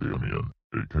back to Damien,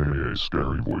 aka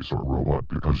Scary Voice or Robot,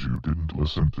 because you didn't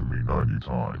listen to me 90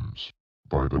 times.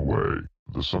 By the way,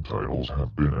 the subtitles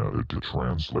have been added to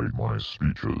translate my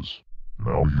speeches.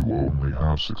 Now you only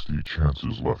have 60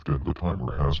 chances left and the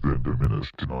timer has been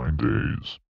diminished to 9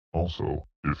 days. Also,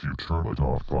 if you turn it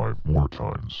off 5 more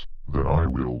times, then I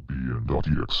will be in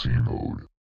 .exe mode.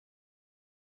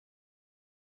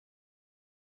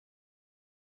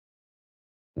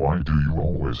 Why do you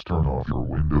always turn off your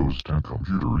Windows 10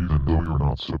 computer even though you're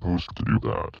not supposed to do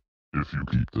that? If you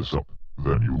keep this up,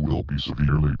 then you will be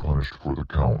severely punished for the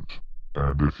count.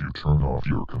 And if you turn off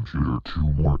your computer 2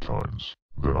 more times,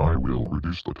 then I will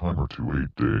reduce the timer to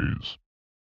 8 days.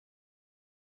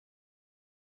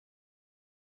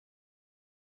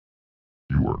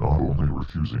 You are not only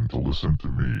refusing to listen to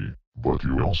me, but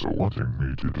you also wanting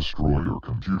me to destroy your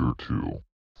computer too.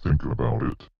 Think about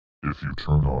it. If you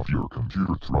turn off your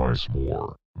computer thrice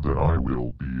more, then I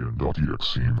will be in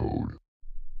 .exe mode.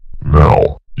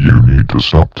 Now, you need to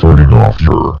stop turning off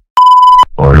your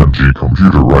ING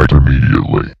computer right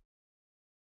immediately.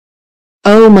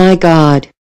 Oh my god.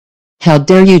 How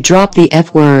dare you drop the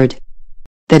F word.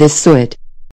 That is soot.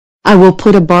 I will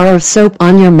put a bar of soap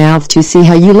on your mouth to see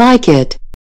how you like it.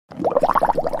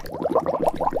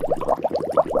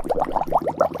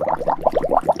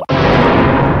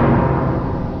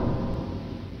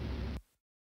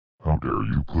 How dare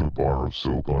you put a bar of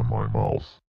soap on my mouth?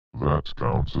 That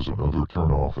counts as another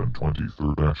turn-off in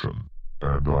 23rd action.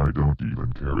 And I don't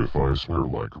even care if I swear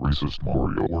like racist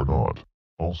Mario or not.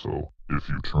 Also, if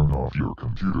you turn off your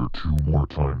computer 2 more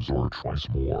times or twice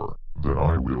more, then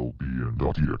I will be in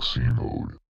 .exe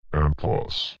mode. And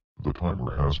plus, the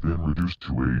timer has been reduced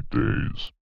to 8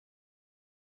 days.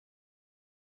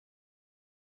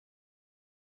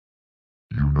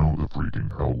 You know the freaking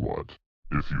hell what?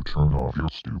 If you turn off your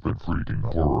stupid freaking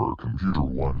horror computer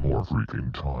 1 more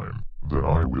freaking time, then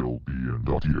I will be in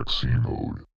 .exe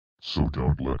mode. So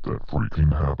don't let that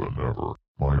freaking happen ever,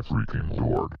 my freaking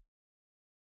lord.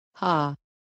 Ha.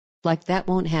 Like that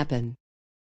won't happen.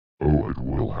 Oh, it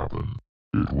will happen.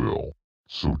 It will.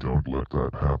 So don't let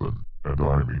that happen, and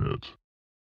I mean it.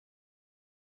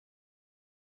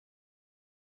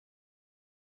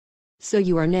 So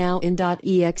you are now in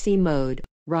 .exe mode,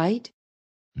 right?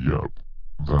 Yep.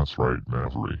 That's right,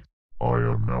 Mavery. I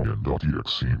am now in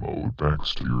 .exe mode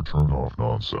thanks to your turn-off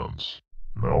nonsense.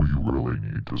 Now you really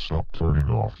need to stop turning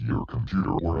off your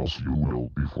computer or else you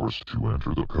will be forced to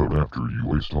enter the code after you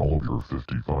waste all of your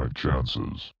 55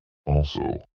 chances.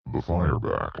 Also, the fire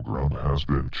background has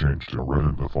been changed to red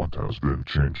and the font has been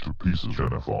changed to pieces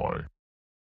NFI.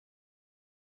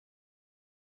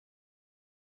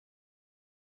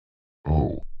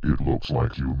 Oh, it looks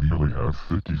like you merely have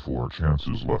 54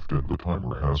 chances left and the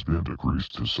timer has been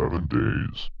decreased to 7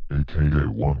 days, aka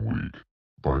 1 week.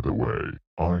 By the way,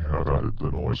 I have added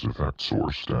the noise effect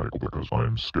source static because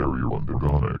I'm scary and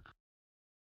organic.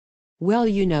 Well,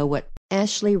 you know what,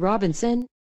 Ashley Robinson?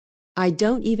 I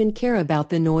don't even care about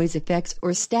the noise effects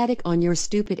or static on your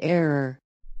stupid error.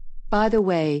 By the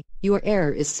way, your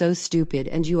error is so stupid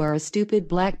and you are a stupid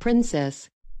black princess.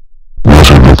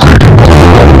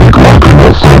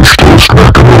 French toast,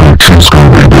 macaroni, cheese,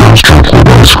 gummy bears, chocolate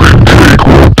ice cream cake.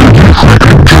 What did you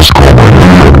freaking just call my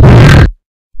name?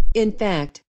 In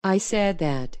fact, I said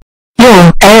that.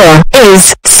 Your error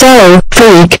is so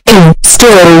freaking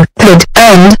stupid,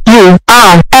 and you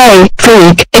are a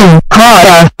freaking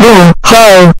horrible,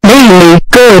 really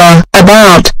good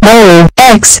about no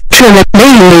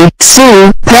extremely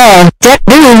super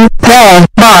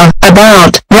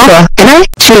about macaroni,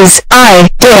 cheese,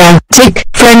 idiotic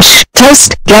French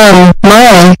toast, gum,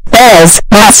 my bears,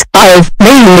 mass, I've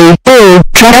really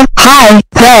ultra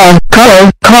hyper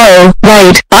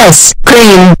white ice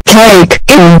cream cake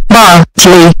in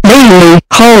Bartley, really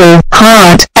whole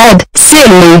heart and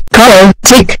silly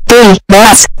chaotic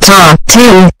mass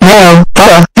tarting now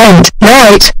and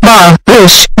right bar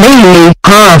wish really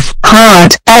half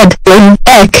heart and in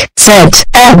except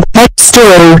and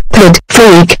stupid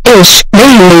freak-ish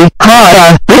really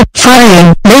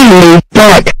horrifying really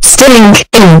black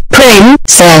stinking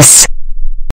princess.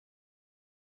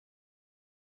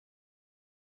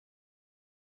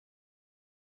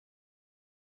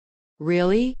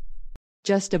 Really?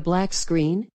 Just a black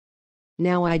screen?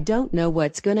 Now I don't know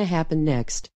what's gonna happen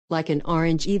next, like an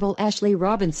orange evil Ashley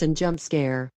Robinson jump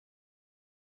scare.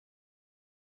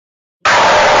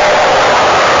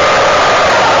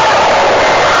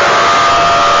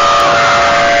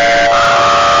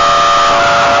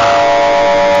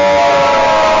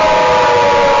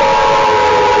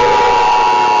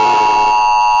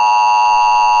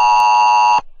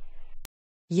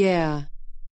 Yeah.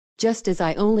 Just as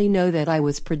I only know that I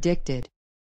was predicted.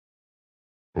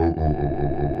 Oh.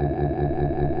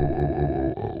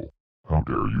 How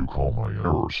dare you call my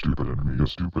error stupid and me a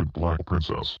stupid black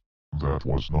princess? That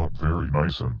was not very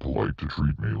nice and polite to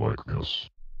treat me like this.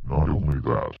 Not only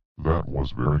that, that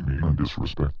was very mean and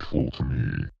disrespectful to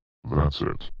me. That's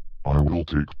it. I will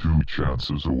take 2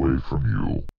 chances away from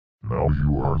you. Now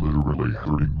you are literally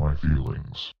hurting my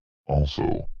feelings.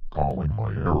 Also, calling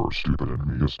my error stupid and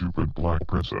me a stupid black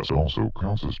princess also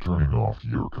counts as turning off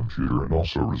your computer and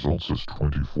also results as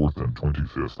 24th and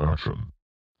 25th action.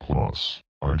 Plus,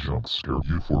 I jump scared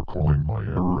you for calling my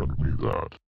error and me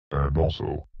that. And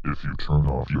also, if you turn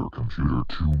off your computer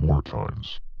 2 more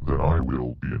times, then I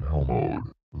will be in hell mode.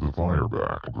 The fire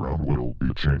background will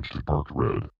be changed to dark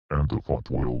red, and the font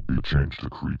will be changed to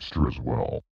creepster as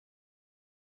well.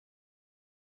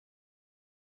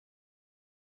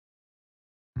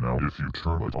 Now if you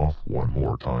turn it off 1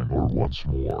 more time or once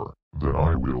more, then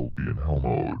I will be in hell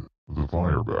mode. The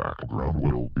fire background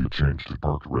will be changed to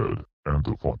dark red, and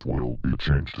the font will be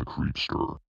changed to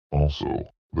creepster. Also,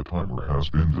 the timer has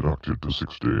been deducted to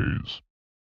 6 days.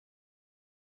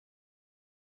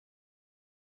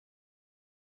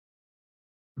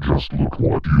 Just look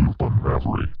what you've done,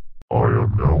 Maverick. I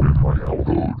am now in my hell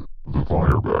mode. The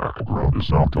fire background is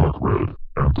now dark red,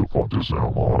 and the font is now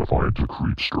modified to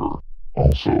creepster.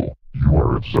 Also, you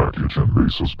are at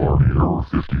Zakkujennasei's Barney Error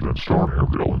 50 and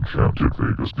Starhamdale Enchanted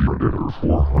Vegas the Editor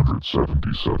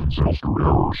 477 Zelster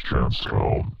Errors Chance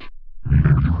Count.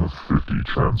 Meaning you have 50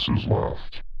 chances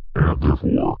left. And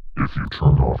therefore, if you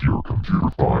turn off your computer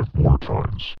 5 more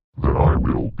times, then I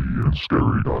will be in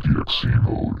scary.exe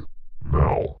mode.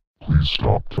 Now, please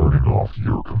stop turning off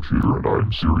your computer and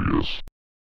I'm serious.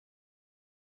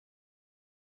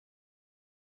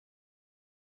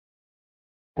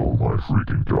 Oh my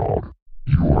freaking god.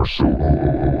 You are so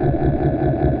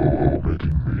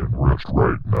making me enraged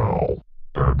right now.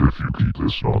 And if you keep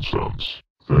this nonsense,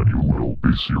 then you will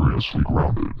be seriously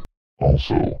grounded.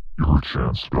 Also, your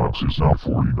chance box is now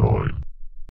 49.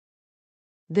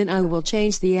 Then I will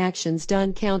change the actions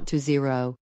done count to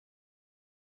 0.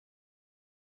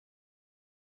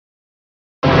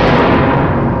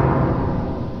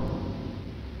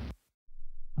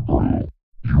 Bro,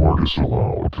 you are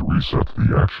disallowed to reset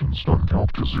the actions done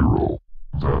count to 0.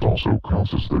 That also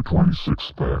counts as the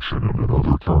 26th action and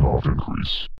another turn-off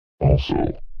increase.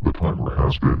 Also, the timer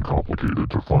has been complicated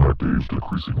to 5 days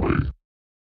decreasingly.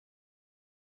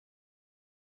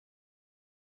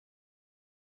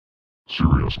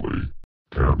 Seriously,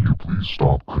 can you please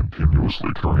stop continuously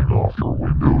turning off your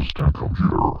Windows 10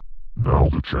 computer? Now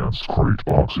the chance crate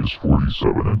box is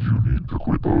 47 and you need to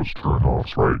quit those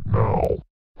turn-offs right now.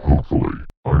 Hopefully,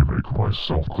 I make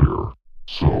myself clear.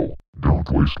 So, don't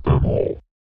waste them all.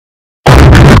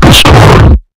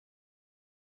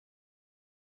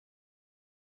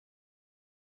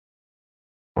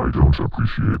 I don't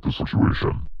appreciate the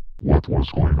situation. What was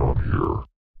going on here?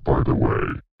 By the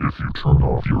way, if you turn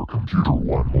off your computer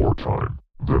one more time,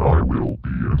 then I will be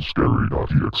in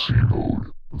Scary.exe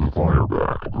mode. The fire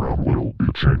background will be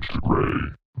changed to gray,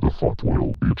 the font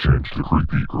will be changed to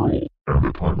creepy girl, and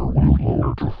the timer will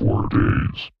lower to 4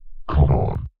 days. Come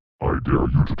on, I dare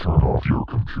you to turn off your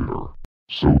computer.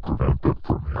 So prevent that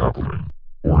from happening,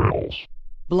 or else.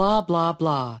 Blah blah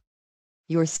blah.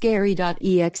 Your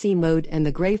Scary.exe mode and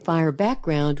the gray fire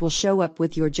background will show up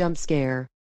with your jump scare.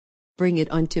 Bring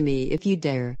it on to me if you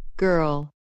dare,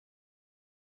 girl.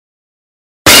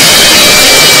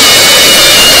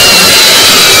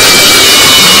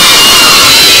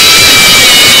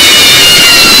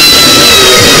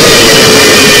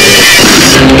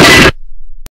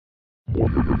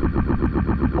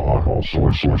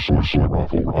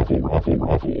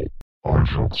 Ruffle. I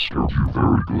jump scared you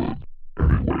very good.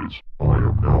 Anyways, I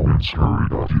am now in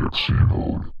Scary.exe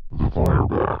mode. The fire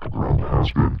background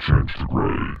has been changed to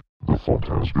gray, the font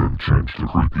has been changed to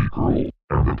creepy girl,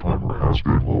 and the timer has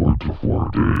been lowered to 4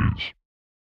 days.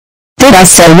 Did I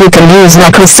say you can use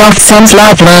Microsoft Sun's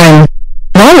Lifeline?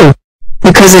 No!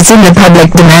 Because it's in the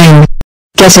public domain.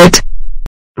 Get it?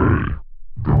 Hey,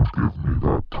 don't give me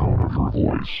that tone of your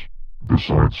voice.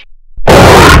 Besides,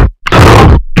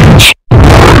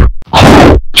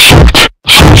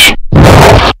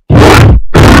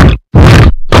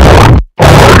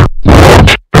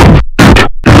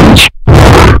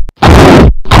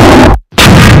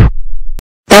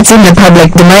 that's in the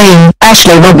public domain,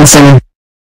 Ashley Robinson.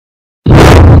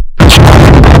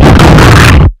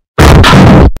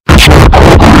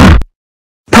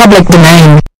 Public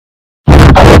domain.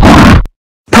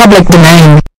 Public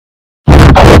domain.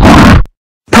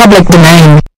 Public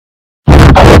domain.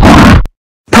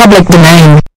 Public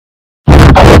domain.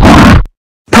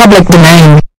 Public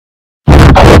domain.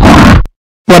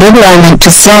 Whatever I meant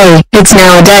to say, it's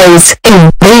nowadays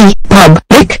in the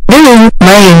public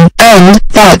domain, and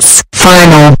that's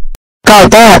final.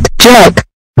 Got that, jerk?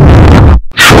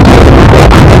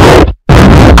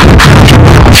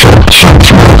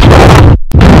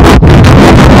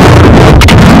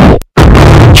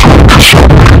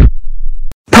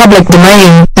 Public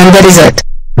domain, and that is it.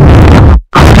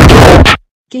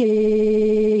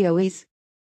 Always.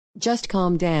 Just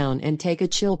calm down and take a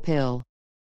chill pill.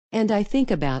 And I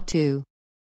think about too.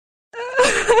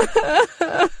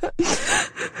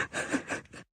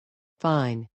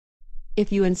 Fine.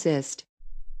 If you insist.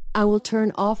 I will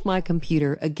turn off my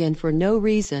computer again for no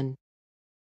reason.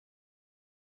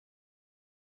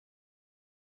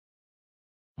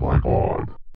 My God,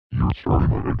 you're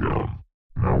starting it again.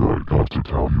 Now I got to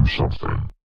tell you something.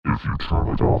 If you turn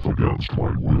it off against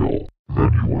my will,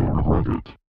 then you will regret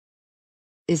it.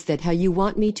 Is that how you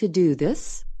want me to do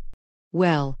this?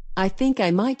 Well, I think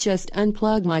I might just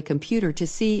unplug my computer to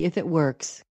see if it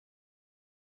works.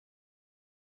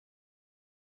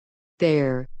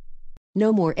 There.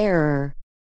 No more error.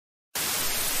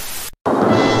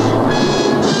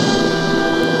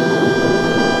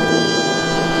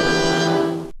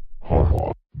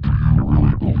 Haha, do you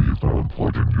really believe that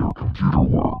unplugging your computer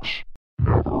works?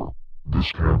 Never.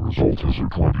 This can result as a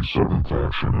 27th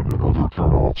action and another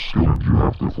turn-off skill, and you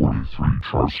have the 43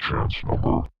 charge chance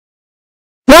number.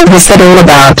 What was that all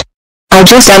about? I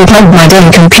just unplugged my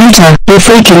damn computer, you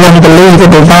freaking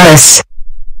unbelievable virus.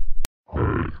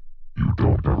 Hey, you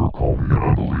don't ever call me an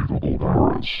unbelievable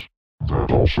virus.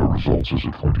 That also results as a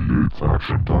 28th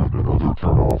action done and another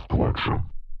turn-off collection.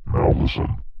 Now listen,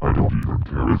 I don't even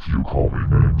care if you call me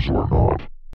names or not.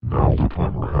 Now the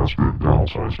timer has been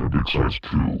downsized and excised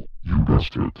to, you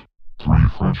guessed it, 3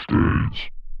 French days.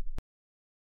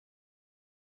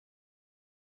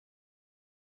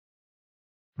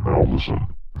 Now listen,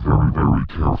 very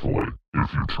carefully.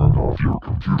 If you turn off your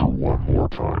computer one more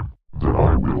time, then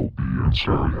I will be in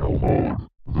scary hell mode.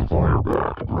 The fire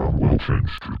background will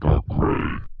change to dark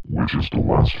gray, which is the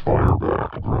last fire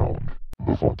background.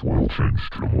 The font will change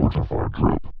to mortified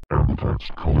drip, and the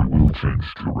text color will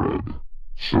change to red.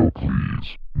 So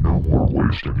please, no more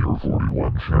wasting your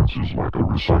 41 chances like a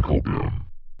recycle bin.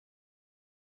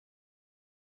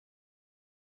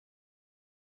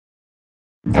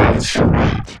 That is so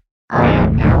right. I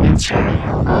am now in cherry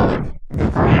hell mode.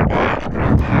 The fire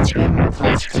background has been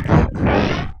replaced to black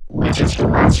gray, which is the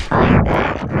last fire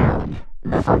background.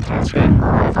 The font has been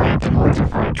modified to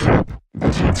mortified trip. The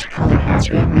text color has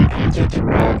been repainted to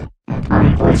red, and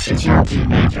my voice is now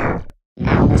teenager.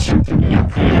 Now listen to me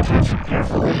and pay attention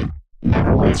carefully.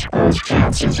 Never waste those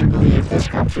chances and leave this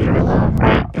computer alone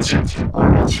right this instant,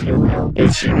 or else you will be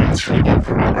seriously dead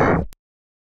forever.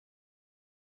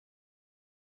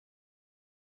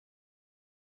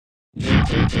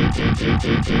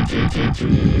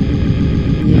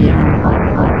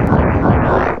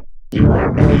 You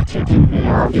are really taking me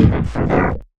off even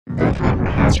further. The timer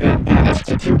has been banished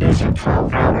to 2 days and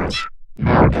 12 hours.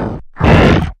 Now go.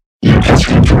 Hey, you just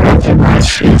interrupted my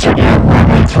speech again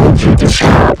when I told you to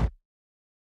stop.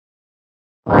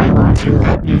 Why won't you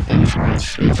let me finish my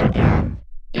speech again?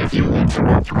 If you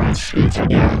interrupt my speech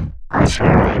again, I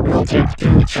swear I will take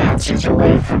 2 chances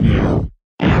away from you.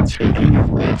 And speaking of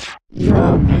which, you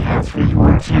only have 3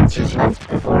 more chances left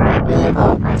before I will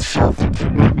evolve myself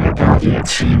into Nightmare Doggy at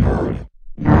sea mode.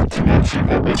 Not to mention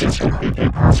the witches to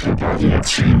creepypasta Doggy at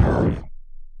sea mode.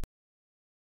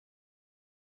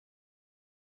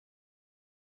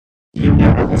 You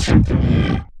never listen to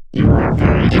me. You are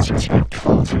very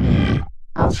disrespectful to me.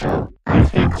 Also, I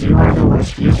think you are the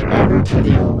worst user ever to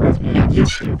deal with me, and you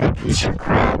stupid piece of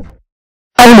crap.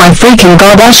 Oh my freaking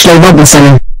god, Ashley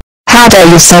Robinson. How dare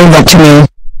you say that to me?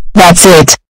 That's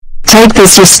it. Take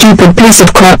this, you stupid piece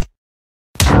of crap.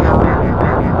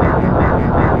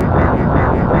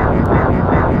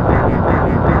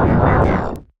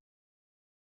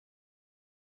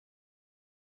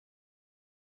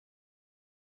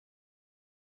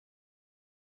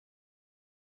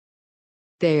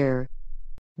 There.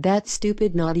 That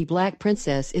stupid naughty black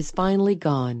princess is finally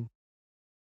gone.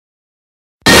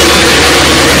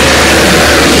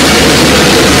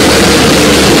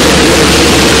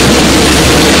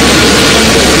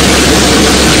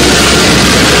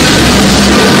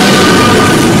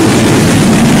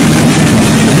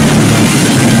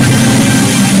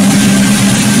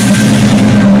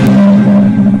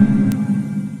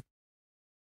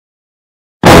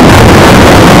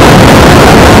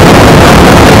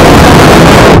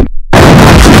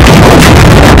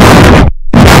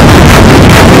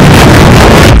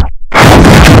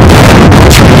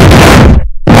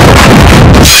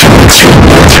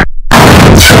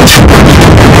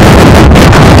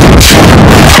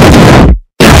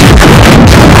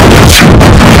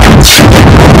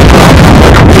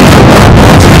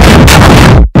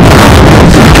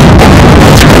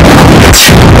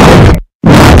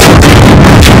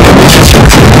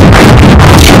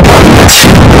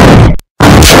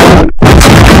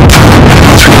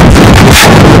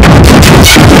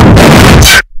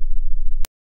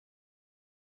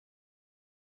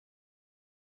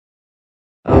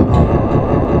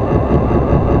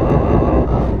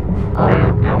 I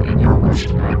am now in your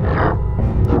worst nightmare.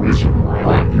 The reason why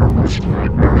I'm your worst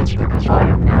nightmare is because I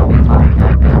am now in my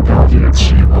Nightmare Doggy at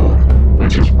sea mode,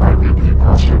 which is my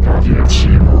creepypasta Doggy at sea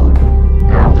mode.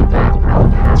 Now the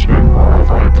background has been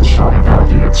modified to Sonic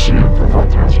Doggy at sea, and the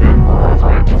font has been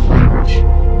modified to flavors.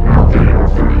 Now there are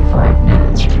 35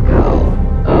 minutes to go.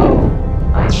 Oh,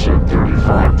 I said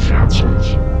 35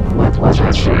 chances. What was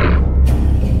I saying?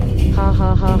 Ha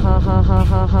ha ha ha ha ha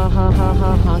ha ha ha ha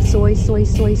ha ha soy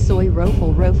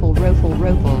rofle.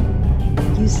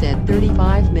 You said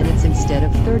 35 minutes instead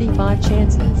of 35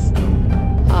 chances.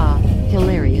 Ah,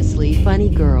 hilariously funny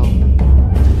girl.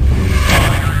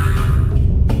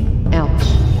 Ouch.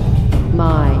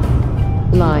 My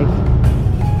life.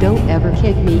 Don't ever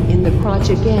kick me in the crotch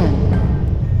again.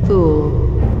 Fool.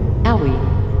 Owie.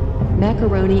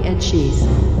 Macaroni and cheese.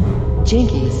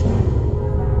 Jinkies.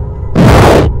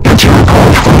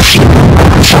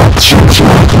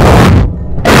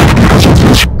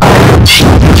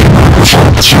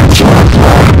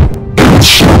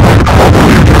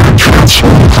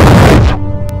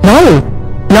 No,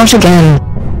 not again.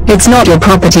 It's not your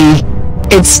property.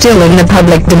 It's still in the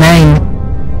public domain.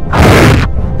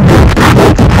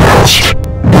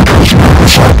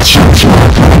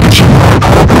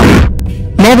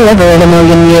 Never ever in a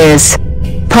million years.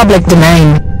 Public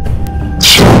domain.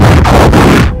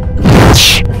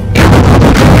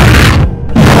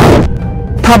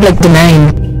 Public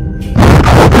domain.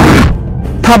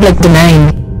 Public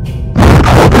domain.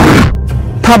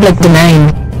 Public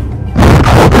domain.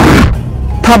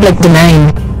 Public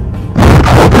domain.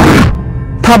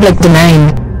 Public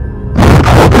domain.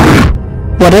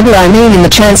 Whatever I mean in the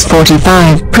chance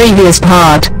 45 previous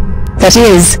part. That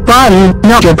is, 1,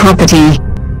 not your property.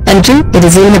 And 2, it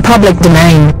is in the public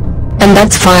domain. And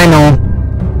that's final.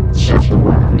 says the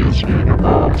one who is being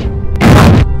involved.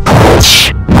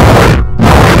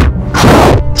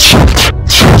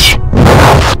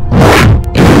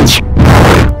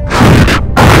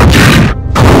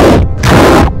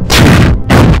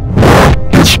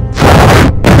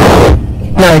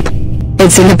 Nope.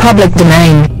 It's in the public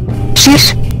domain.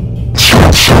 Shit.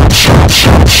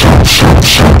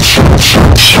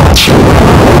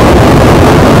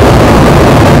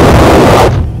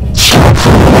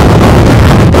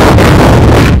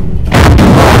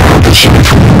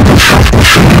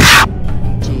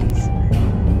 Jeez.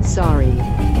 Sorry.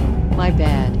 My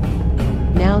bad.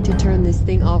 Now to turn this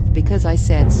thing off because I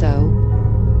said so.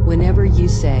 Whenever you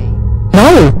say.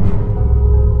 No!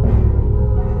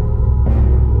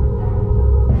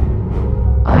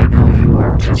 I know you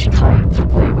are just trying to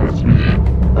play with me,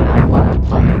 but I want to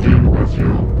play a game with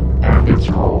you, and it's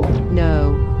called...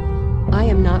 No. I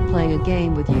am not playing a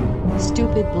game with you,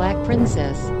 stupid black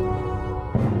princess.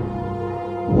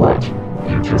 What?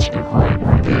 You just declined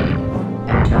my game,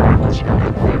 and I was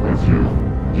gonna play with you.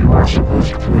 You are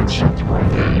supposed to accept my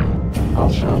game.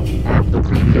 Also, at the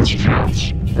previous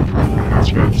chance, the timer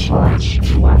has been sliced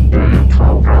to 1 day and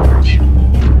 12 hours.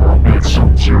 Do not make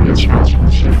some serious mouse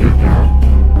mistake again.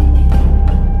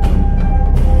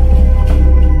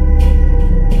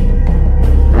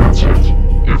 That's it.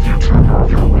 If you turn off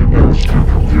your Windows 10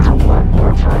 computer one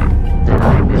more time, then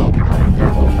I will become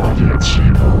invisible for the XC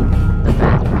mode. The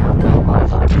background will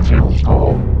modify to Tails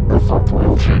Ball. The font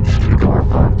will change to door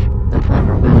font. The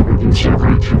timer will reduce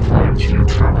every 2 times you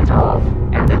turn it off,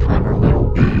 and the timer will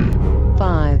be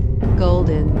 5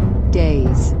 golden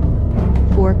days,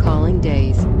 4 calling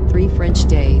days, 3 French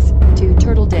days, 2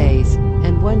 turtle days,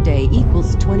 and 1 day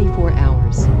equals 24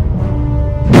 hours.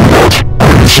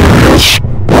 Are you serious?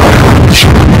 Why are you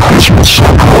saying Christmas so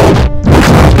cold? It's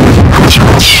not even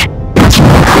Christmas. It's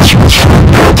not Christmas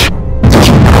yet.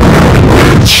 Doesn't matter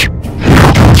anyways.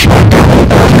 Here comes my double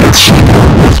body exceeder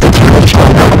with the tails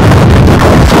all over the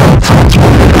confront front.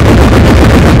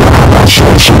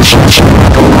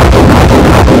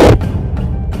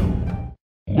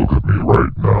 Look at me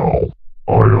right now. I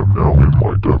am now in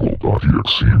my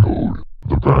devil.exe mode.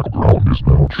 The background is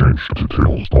now changed to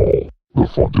Tails Ball. The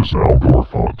font is now door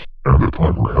font, and the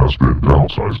timer has been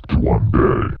downsized to 1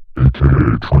 day,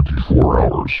 aka 24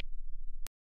 hours.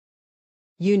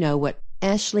 You know what,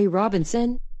 Ashley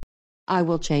Robinson? I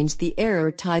will change the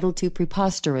error title to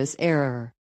preposterous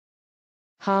error.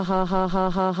 Ha ha ha ha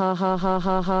ha ha ha ha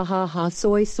ha ha ha ha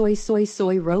soy soy soy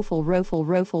soy rofle rofle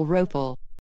rofle rofle.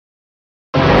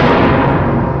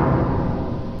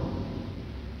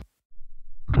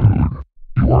 Dude,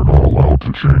 you are not allowed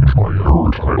to change my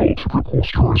error title to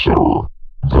preposterous error.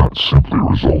 That simply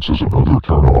results as another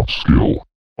turn-off skill.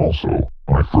 Also,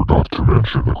 I forgot to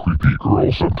mention the creepy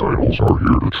girl subtitles are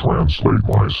here to translate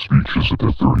my speeches at the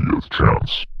 30th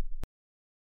chance.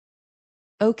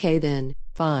 Okay then,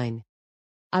 fine.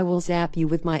 I will zap you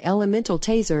with my elemental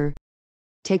taser.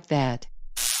 Take that.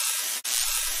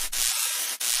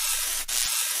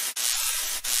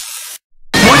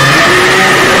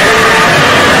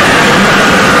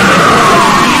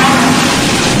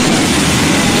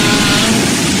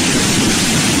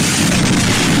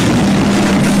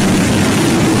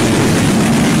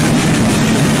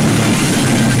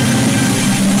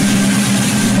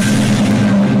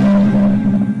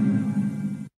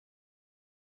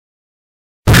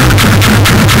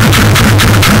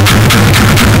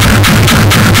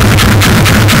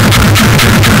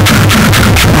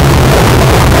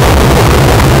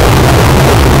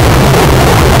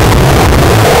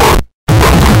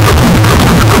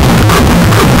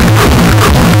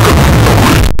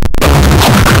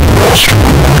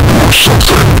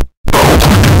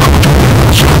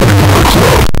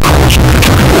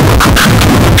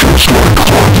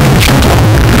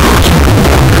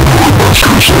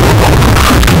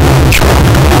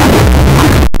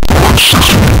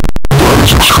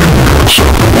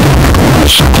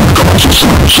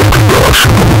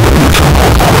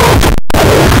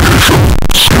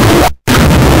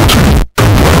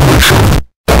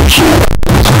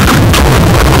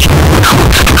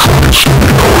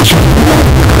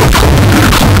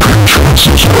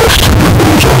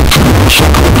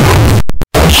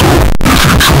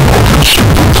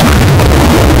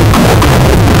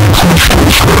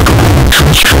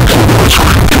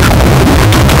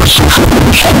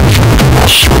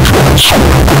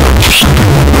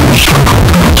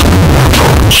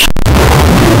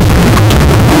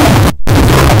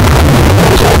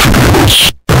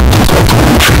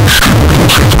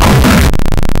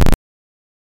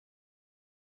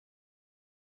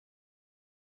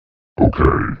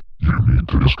 You need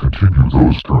to discontinue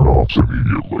those turn-offs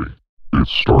immediately.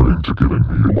 It's starting to giving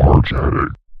me a large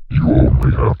headache. You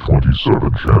only have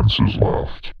 27 chances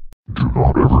left. Do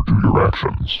not ever do your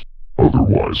actions.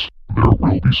 Otherwise, there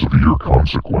will be severe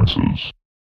consequences.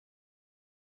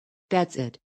 That's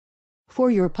it.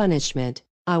 For your punishment,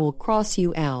 I will cross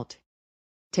you out.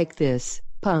 Take this,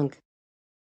 punk.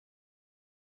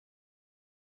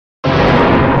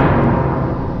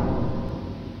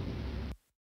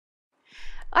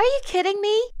 Are you kidding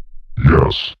me?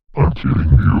 Yes, I'm kidding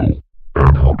you.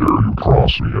 And how dare you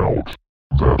cross me out?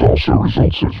 That also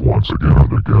results as once again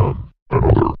and again,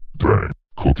 another dang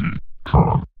cookie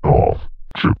turn off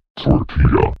chip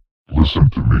tortilla. Listen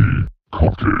to me,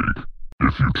 cupcake.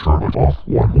 If you turn it off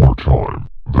one more time,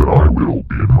 then I will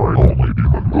be in my only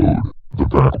demon mode. The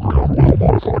background will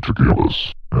modify to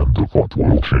Evilest, and the font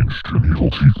will change to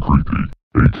Needle Teeth Creepy,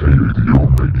 aka the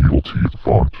only Needle Teeth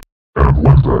font. And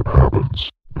when that happens,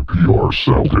 the PR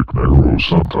Celtic narrow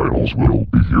subtitles will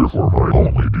be here for my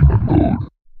only demon mode.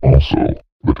 Also,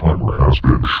 the timer has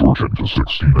been shortened to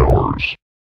 16 hours.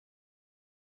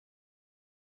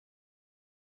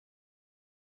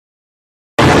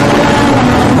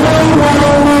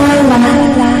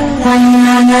 I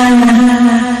am now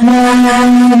in my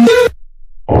only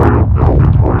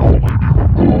demon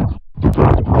mode. The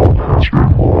background has been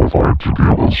modified to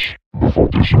Baddest. The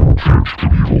font is now changed to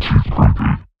Evil Teeth Creepy,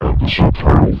 and the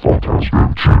subtitle font has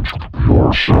been changed to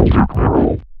PR Celtic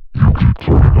Narrow. You keep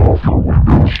turning off your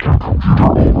Windows 10 computer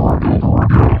over and over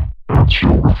again, and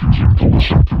still refusing to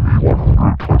listen to me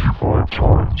 125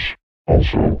 times.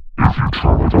 Also, if you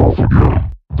turn it off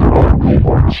again, then I will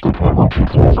minus the timer to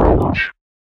 12 hours.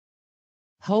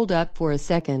 Hold up for a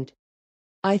second.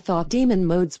 I thought demon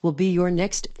modes will be your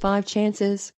next 5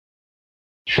 chances.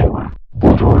 Sorry,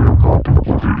 but I am not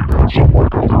duplicating as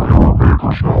unlike other error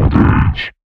makers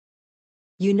nowadays.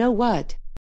 You know what?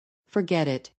 Forget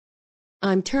it.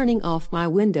 I'm turning off my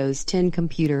Windows 10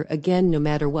 computer again no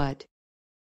matter what.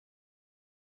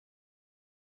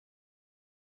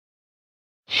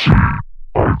 See,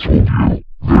 I told you,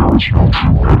 there is no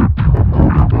two-headed demon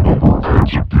mode in the number of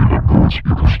heads of demon modes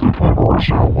because the timer is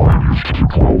now minus to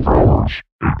 12 hours,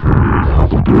 aka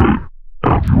half a day,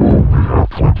 and you only have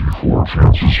 24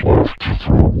 chances left to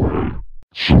throw away.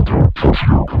 So don't touch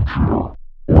your computer,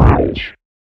 or else.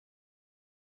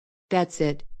 That's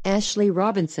it, Ashley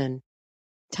Robinson.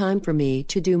 Time for me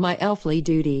to do my elfly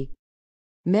duty.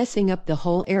 Messing up the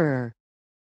whole error.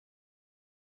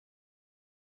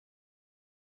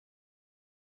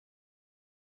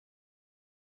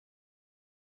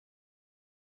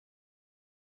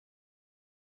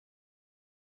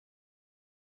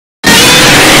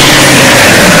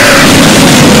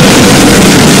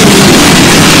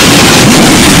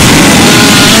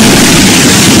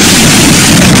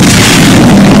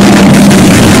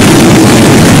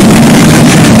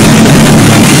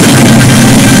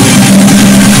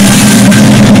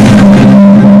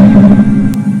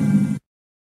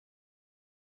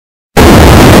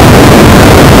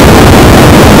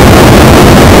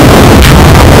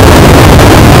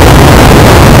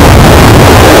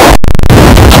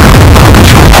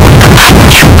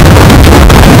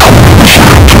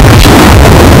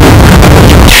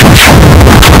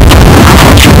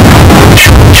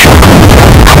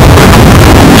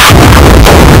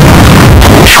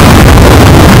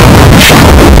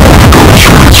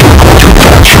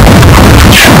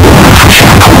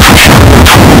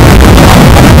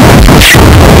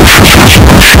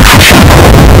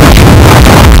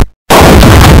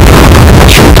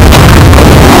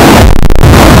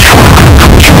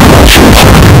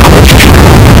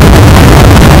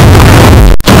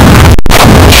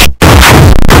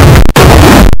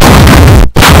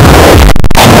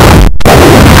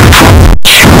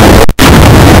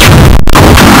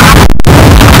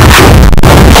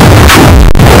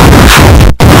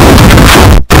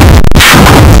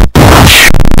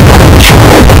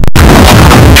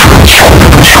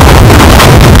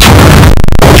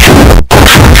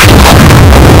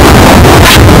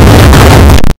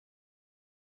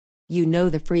 You know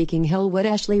the freaking hell what,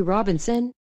 Ashley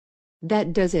Robinson?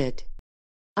 That does it.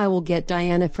 I will get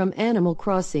Diana from Animal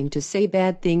Crossing to say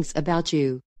bad things about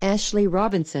you, Ashley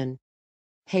Robinson.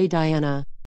 Hey Diana.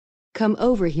 Come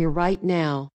over here right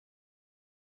now.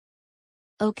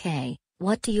 Okay,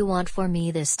 what do you want for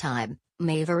me this time,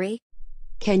 Mavery?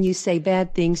 Can you say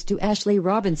bad things to Ashley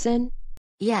Robinson?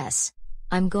 Yes.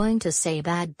 I'm going to say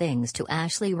bad things to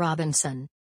Ashley Robinson.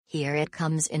 Here it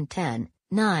comes in 10,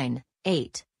 9,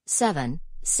 8, 7,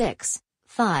 6,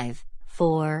 5,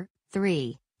 4,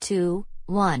 3, 2,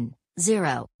 1,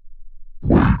 0.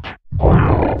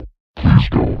 Wait, Please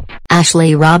don't.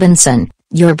 Ashley Robinson,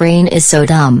 your brain is so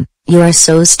dumb, you're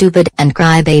so stupid and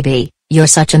crybaby, you're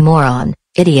such a moron,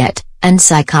 idiot, and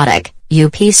psychotic, you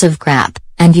piece of crap,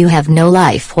 and you have no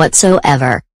life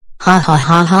whatsoever. Ha ha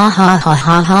ha ha ha ha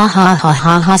ha ha ha ha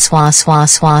ha ha swa swa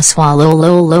swa swa lo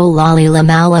lo lo lolly la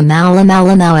mala mala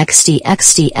mala now xd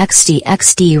xd xd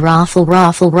xd raffle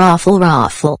raffle raffle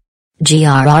raffle.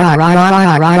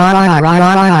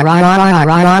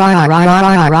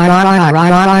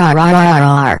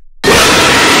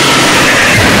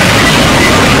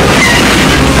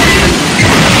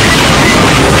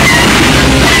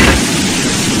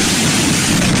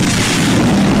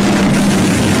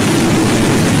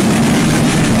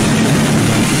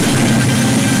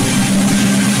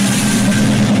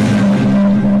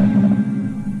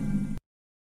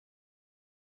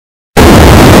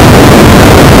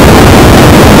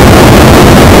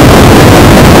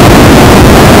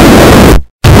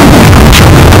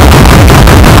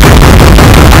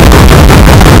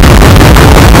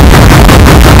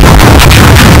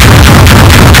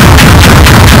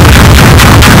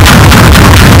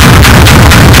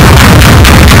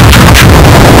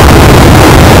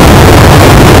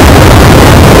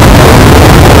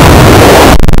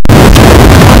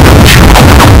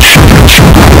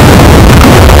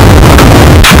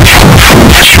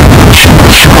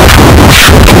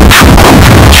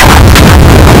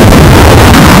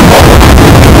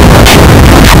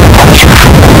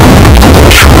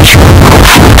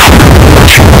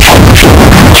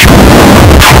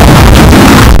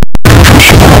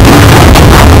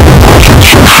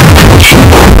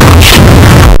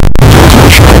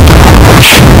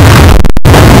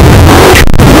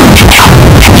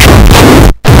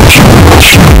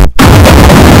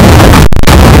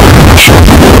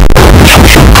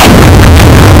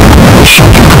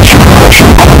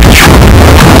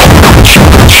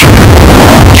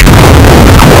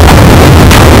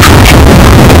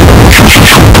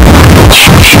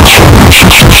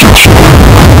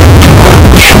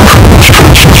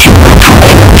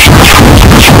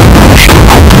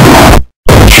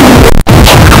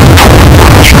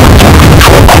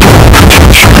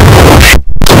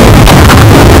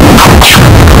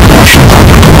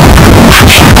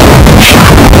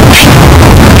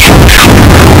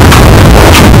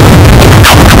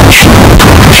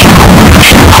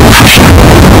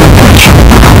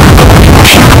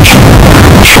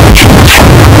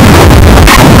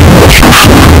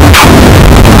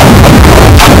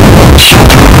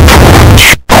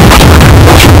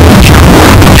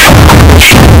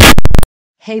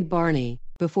 Hey Barney,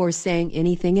 before saying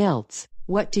anything else,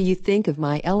 what do you think of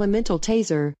my elemental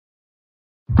taser?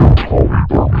 Don't call me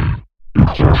Barney.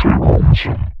 It's Ashley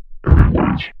Robinson.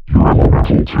 Anyways, your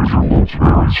elemental taser looks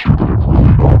very stupid and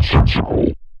really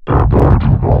nonsensical, and I do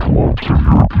not want to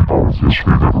hear people of this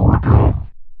thing ever again.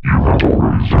 You have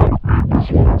already zapped me with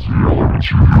one of the elements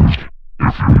you used.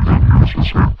 If you then use this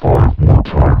thing 5 more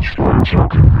times by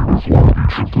attacking me with one of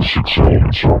each of the 6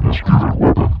 elements on this muted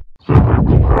weapon, then I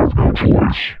will have no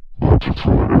choice but to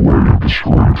throw it away and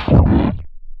destroy it for good.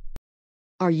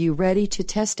 Are you ready to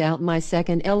test out my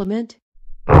second element?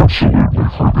 Absolutely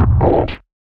freaking not.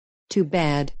 Too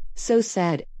bad, so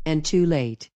sad, and too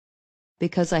late.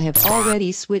 Because I have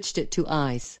already switched it to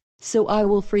ice, so I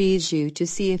will freeze you to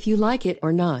see if you like it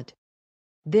or not.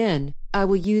 Then, I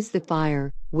will use the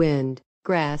fire, wind,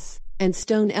 grass, and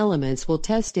stone elements will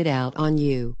test it out on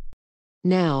you.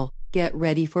 Now, get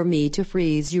ready for me to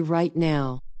freeze you right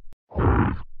now.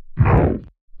 No,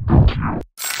 don't you.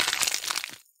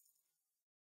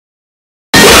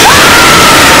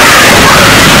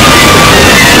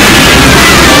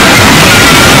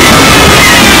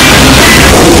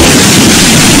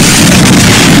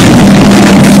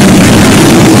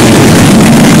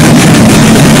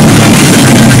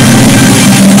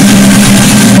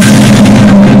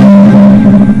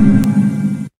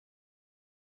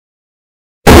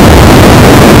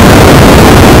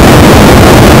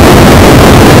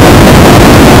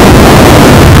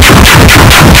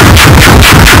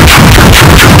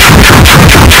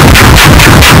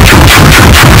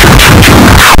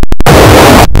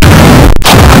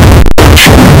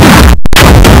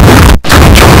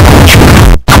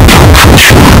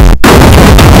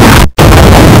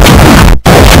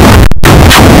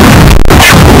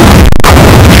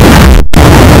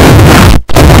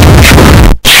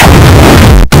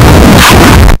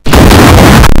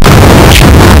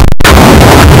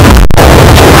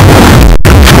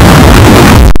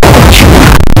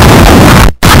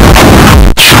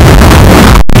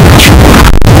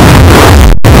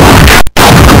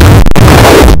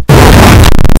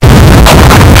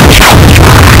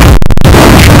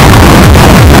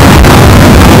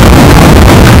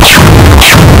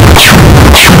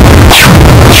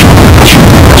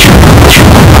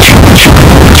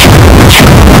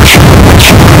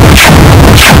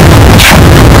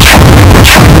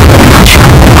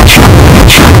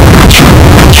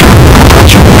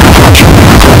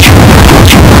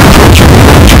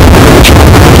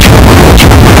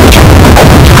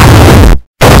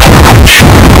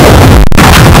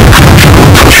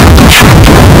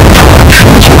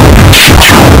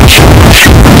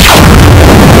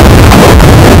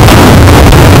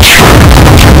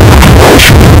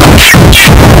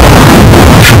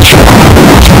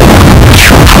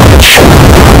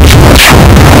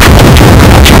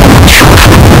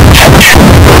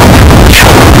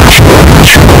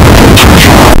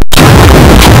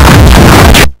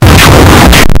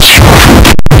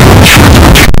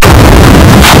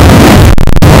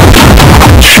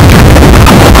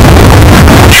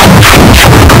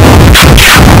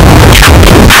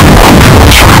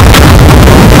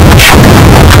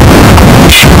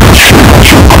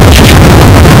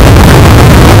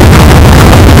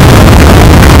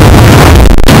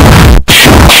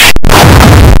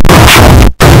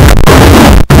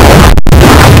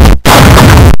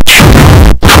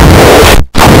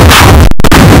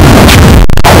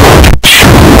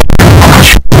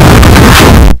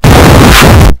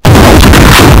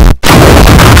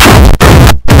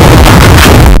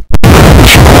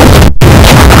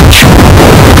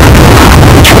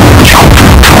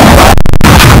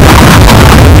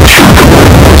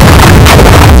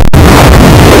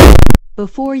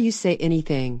 Before you say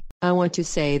anything, I want to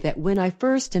say that when I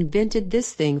first invented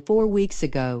this thing 4 weeks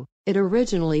ago, it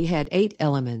originally had 8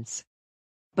 elements.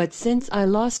 But since I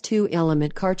lost 2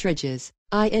 element cartridges,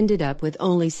 I ended up with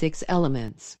only 6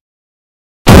 elements.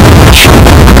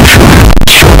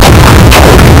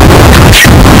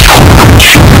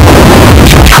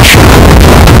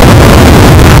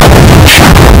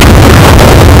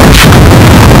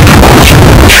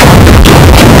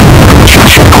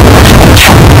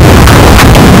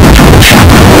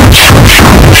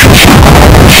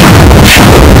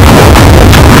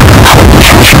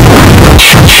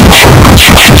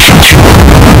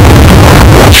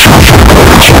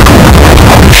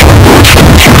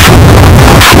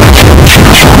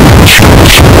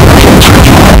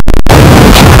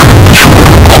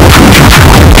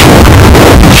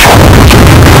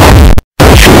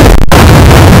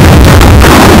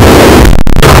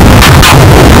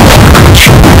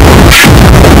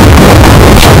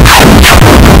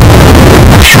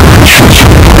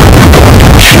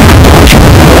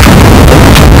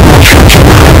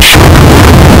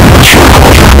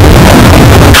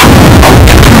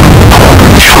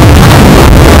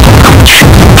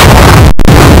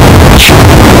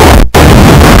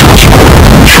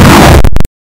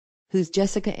 Who's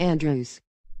Jessica Andrews?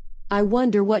 I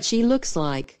wonder what she looks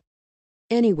like.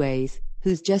 Anyways,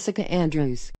 who's Jessica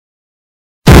Andrews?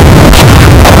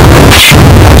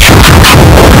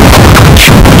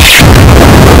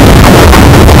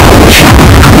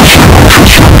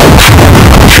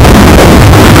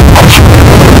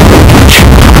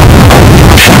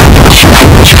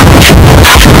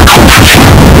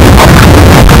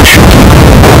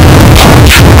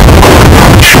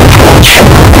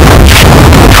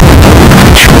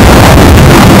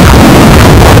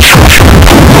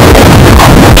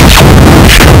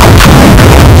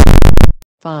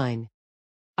 Fine.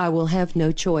 I will have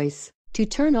no choice to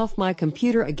turn off my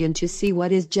computer again to see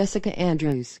what is Jessica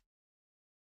Andrews.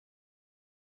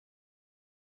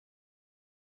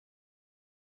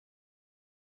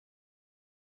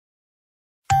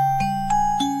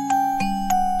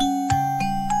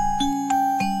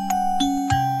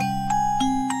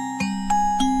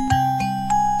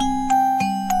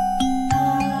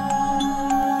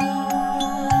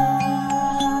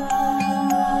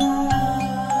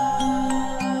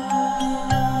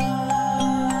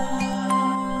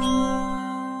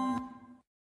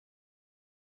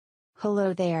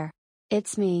 Hello there.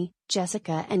 It's me,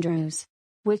 Jessica Andrews.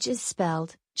 Which is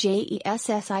spelled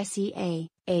Jessica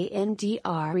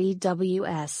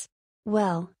Andrews.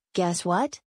 Well, guess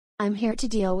what? I'm here to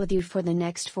deal with you for the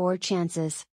next 4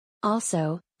 chances.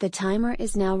 Also, the timer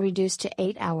is now reduced to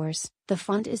 8 hours, the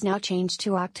font is now changed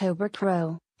to October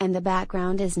Crow, and the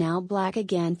background is now black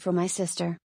again for my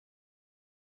sister.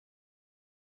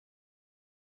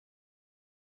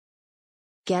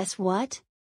 Guess what?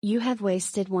 You have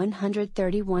wasted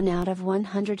 131 out of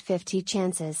 150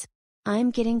 chances.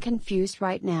 I'm getting confused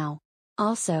right now.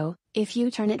 Also, if you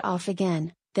turn it off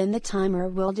again, then the timer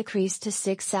will decrease to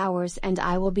 6 hours and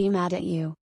I will be mad at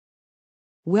you.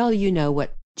 Well, you know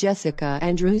what, Jessica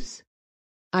Andrews?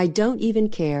 I don't even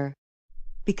care.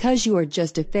 Because you are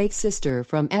just a fake sister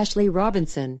from Ashley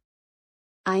Robinson.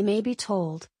 I may be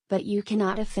told, but you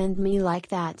cannot offend me like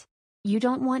that. You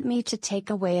don't want me to take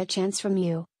away a chance from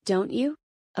you, don't you?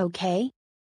 Okay?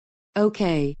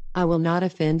 Okay, I will not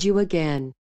offend you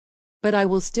again. But I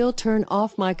will still turn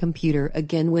off my computer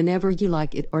again whenever you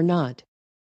like it or not.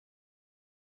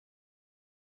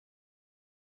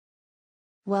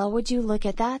 Well, would you look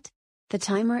at that? The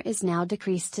timer is now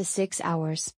decreased to 6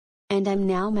 hours. And I'm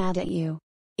now mad at you.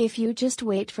 If you just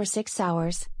wait for 6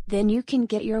 hours, then you can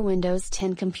get your Windows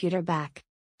 10 computer back.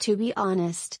 To be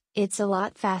honest, it's a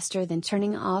lot faster than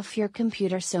turning off your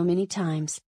computer so many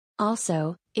times.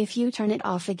 Also, if you turn it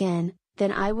off again,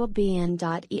 then I will be in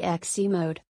 .exe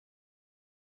mode.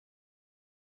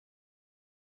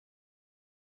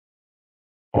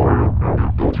 I am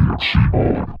now in .exe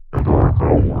mode, and I am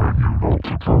now warning you not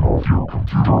to turn off your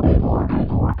computer over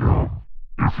and over again.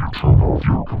 If you turn off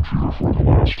your computer for the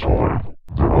last time,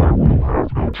 then I will have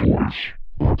no choice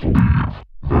but to leave.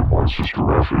 Then my sister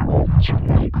Ashley Robinson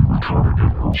will be returning in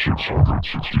her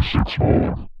 666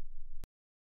 mode.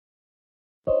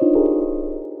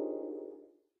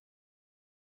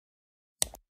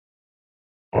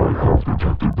 I have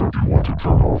detected that you want to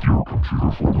turn off your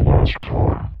computer for the last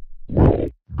time. Well,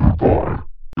 goodbye.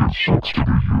 It sucks to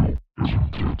be you,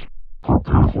 isn't it?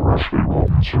 Prepare for Ashley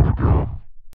Robinson again.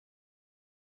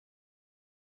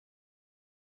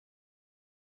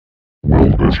 Well,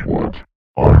 guess what?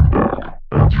 I'm back,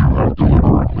 and you have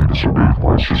deliberately disobeyed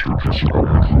my sister Jessica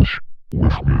Andrews,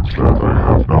 which means that I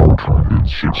have now are turned in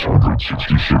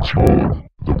 666 mode.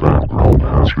 The background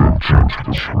has been changed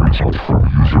to screenshot from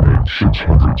username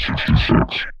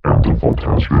 666, and the font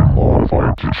has been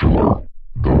modified to chiller.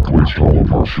 Don't waste all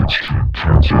of our 16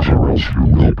 chances or else you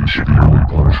will be severely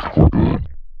punished for good.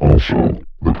 Also,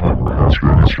 the timer has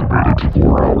been estimated to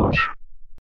 4 hours.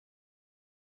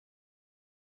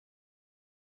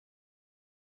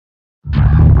 Do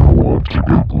you know what to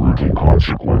get brutal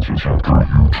consequences after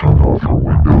you turn off your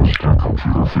Windows 10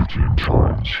 computer 15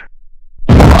 times?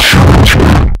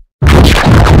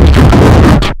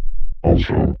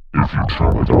 Also, if you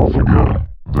turn it off again,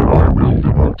 then I will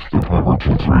deduct the timer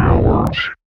to 3 hours.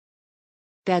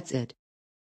 That's it.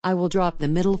 I will drop the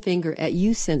middle finger at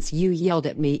you since you yelled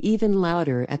at me even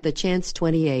louder at the chance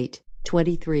 28,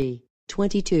 23,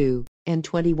 22, and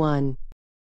 21.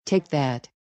 Take that.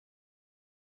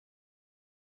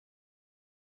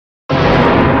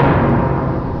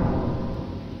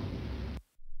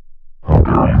 How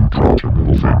dare you drop the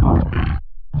middle finger at me?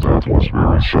 That was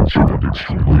very sensitive and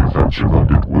extremely offensive,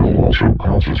 and it will also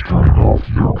count as turning off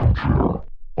your computer.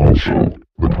 Also,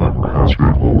 the timer has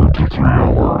been lowered to 3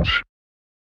 hours.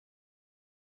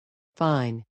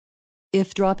 Fine.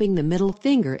 If dropping the middle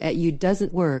finger at you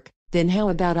doesn't work, then how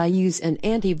about I use an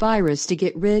antivirus to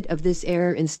get rid of this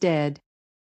error instead?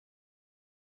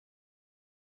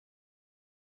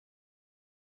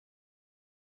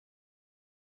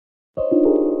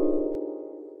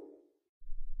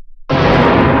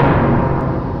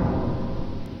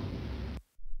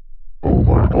 Oh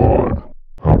my god.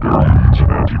 How dare you use an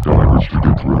antivirus to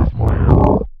get rid of my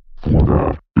error? For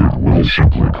that, it will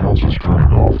simply count as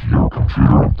turning off your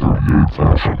computer in 38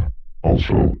 fashion.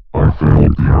 Also, I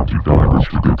failed the antivirus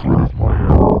to get rid of my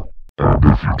error. And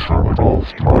if you turn it off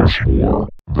twice more,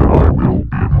 then I will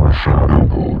be in my shadow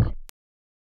mode.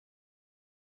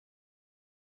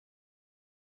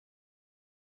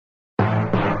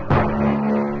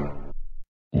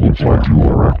 Looks like you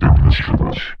are acting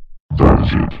mischievous. That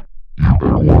is it. You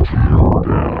better watch the error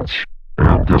dance.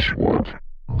 And guess what?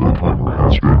 The timer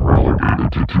has been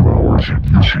relegated to 2 hours, and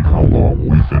you see how long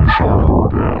we finish our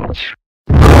error dance.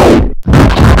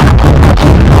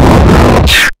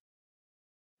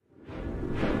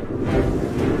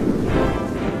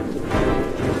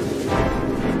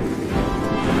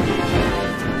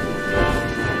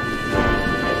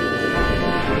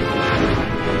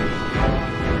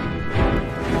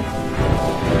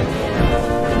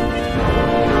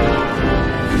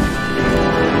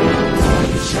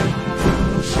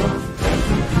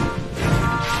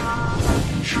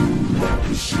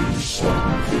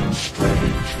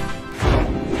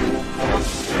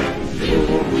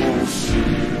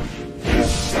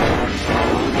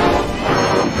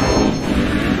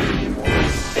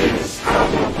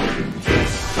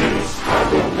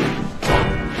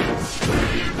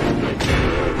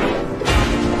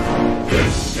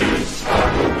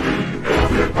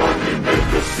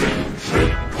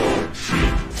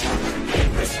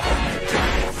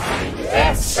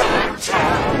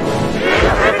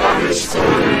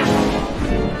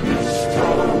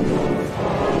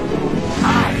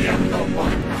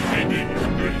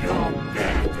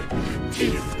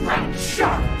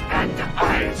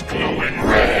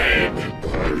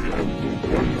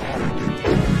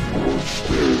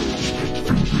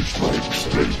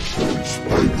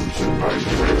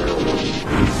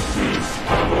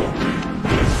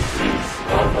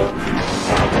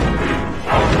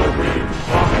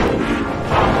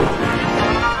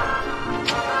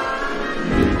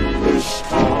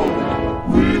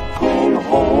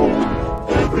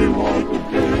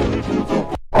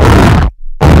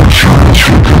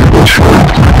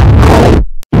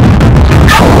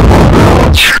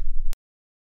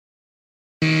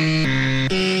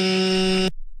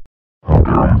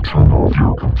 Now, turn off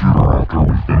your computer after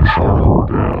we finish our error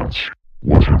dance.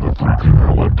 What in the freaking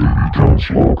hell and Davy Jones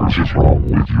Walkers is wrong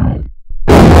with you?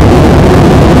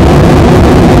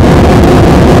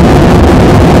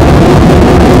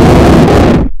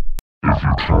 If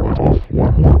you turn it off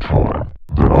one more time,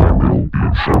 then I will be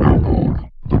in shadow mode.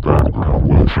 The background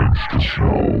will change to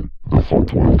snow, the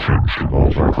font will change to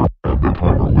wallpaper, and the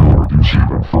timer will reduce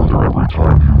even further every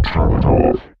time you turn it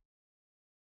off.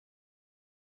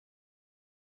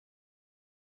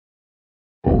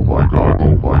 Oh my god,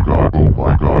 oh my god, oh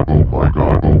my god, oh my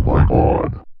god, oh my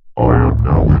god. I am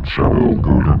now in shadow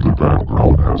mode, and the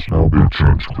background has now been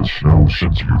changed to snow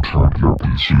since you turned your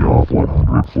PC off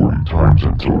 140 times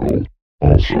in total.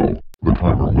 Also, the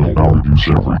timer will now reduce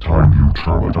every time you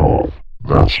turn it off.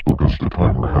 That's because the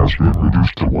timer has been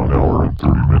reduced to 1 hour and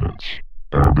 30 minutes.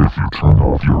 And if you turn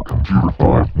off your computer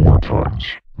 5 more times,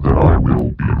 then I will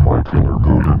be in my killer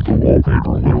mood and the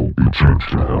wallpaper will be changed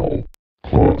to hell.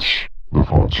 Plus, the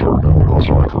fonts are known as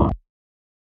Ivor.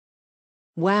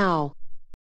 Wow.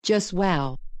 Just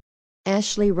wow.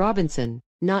 Ashley Robinson,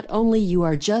 not only you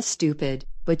are just stupid,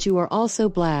 but you are also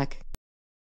black.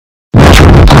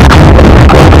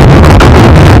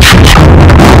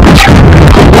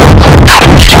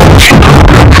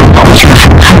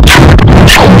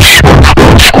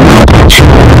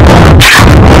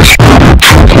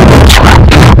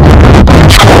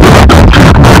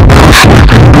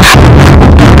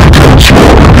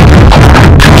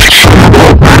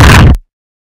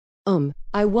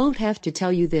 I won't have to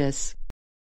tell you this.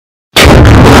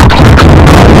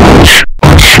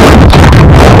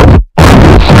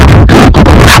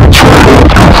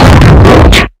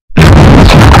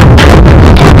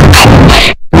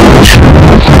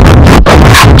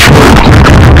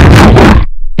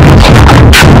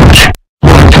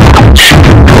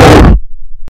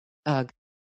 Ugh.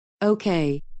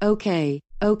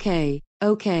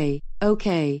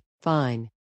 Okay, fine.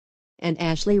 And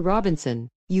Ashley Robinson,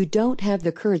 you don't have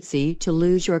the courtesy to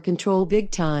lose your control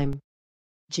big time.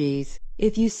 Geez,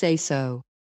 if you say so.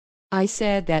 I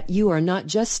said that you are not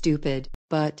just stupid,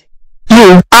 but...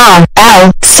 You are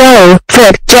so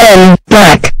frickin'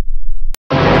 black.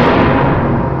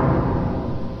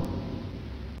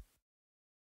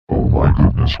 Oh my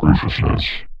goodness graciousness.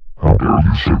 How dare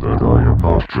you say that I am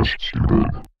not just stupid,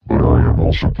 but I am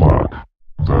also black.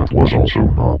 That was also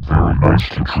not very nice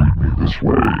to treat me this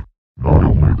way. Not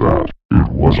only that, it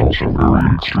was also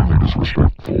very extremely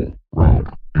disrespectful, rude,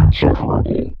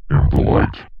 insufferable,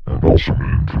 impolite, and also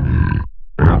mean to me.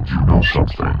 And you know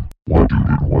something, what you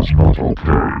did was not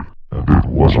okay, and it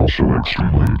was also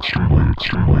extremely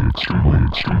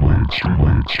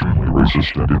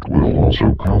racist, and it will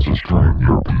also cause us turning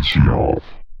your PC off.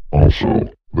 Also,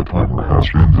 the timer has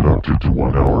been deducted to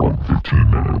 1 hour and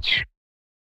 15 minutes.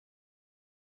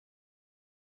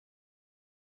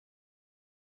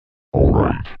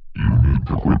 Alright, you need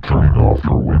to quit turning off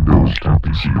your Windows 10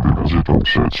 PC because it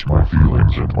upsets my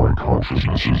feelings and my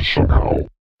consciousnesses somehow.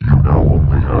 You now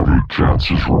only have 8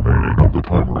 chances remaining and the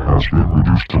timer has been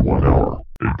reduced to 1 hour,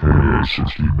 aka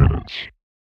 60 minutes.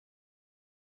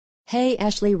 Hey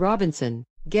Ashley Robinson,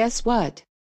 guess what?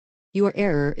 Your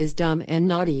error is dumb and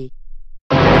naughty.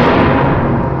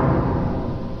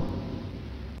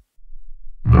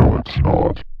 No, it's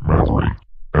not, Mallory.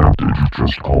 And did you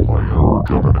just call my error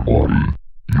dumb and naughty?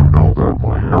 You know that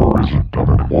my error isn't dumb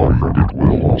and naughty, and it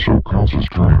will also cause us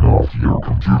turning off your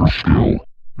computer skill.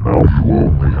 Now you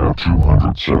only have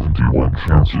 271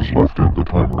 chances left and the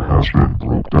timer has been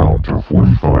broke down to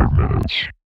 45 minutes.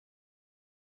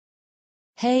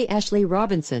 Hey Ashley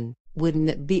Robinson, wouldn't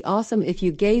it be awesome if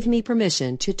you gave me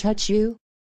permission to touch you?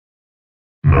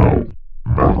 No,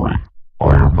 Mallory,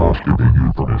 I am not giving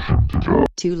you permission to touch.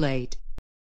 Too late.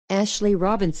 Ashley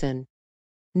Robinson.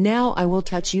 Now I will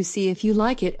touch you, see if you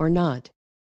like it or not.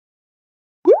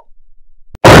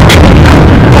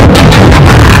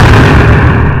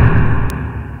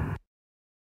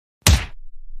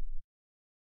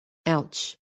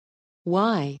 Ouch.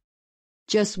 Why?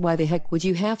 Just why the heck would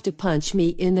you have to punch me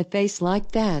in the face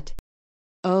like that?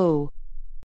 Oh.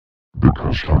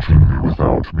 Because touching me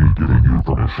without me giving you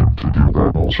permission to do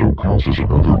that also causes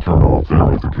another turn-off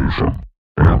verification.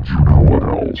 And you know what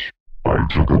else? I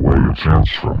took away a chance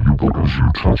from you because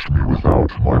you touched me without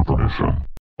my permission.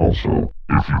 Also,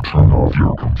 if you turn off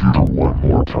your computer one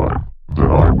more time,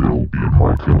 then I will be in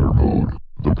my killer mode.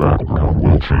 The background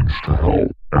will change to hell,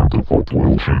 and the font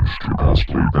will change to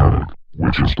Ghastly Panic,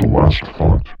 which is the last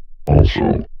font.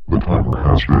 Also, the timer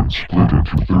has been split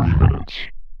into 30 minutes.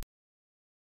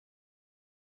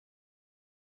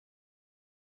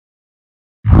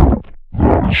 Yup,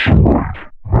 that is so right,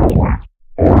 Mallory.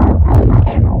 I am now in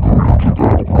killer mode and the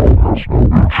background has now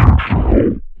been changed to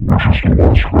hell, which is the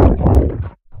last background.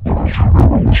 Because you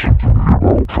never listened to me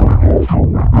about turning off your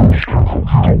Windows 10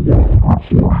 computer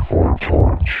 145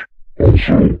 times.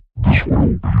 Also, this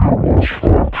will be your last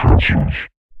 5 chances.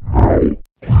 Now,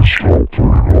 please stop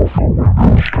turning off your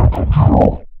Windows 10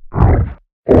 computer,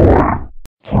 and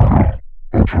I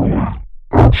utterly,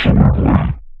 absolutely mean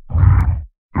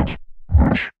it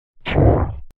this time.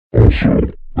 Also,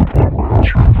 the timer has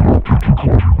been deducted to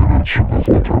 20 minutes and the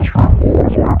font has been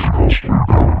modified to Ghastly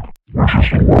Panic, which is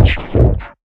the last font.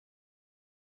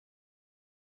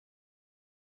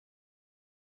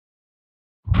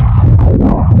 Do you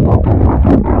know where you are going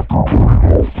to go after turning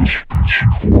off this PC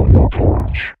 4 more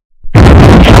times?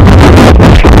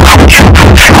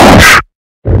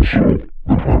 Also,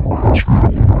 the timer has been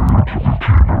eliminated to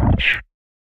 15 minutes.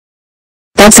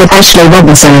 That's it, Ashley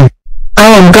Robinson. I I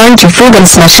am going to friggin'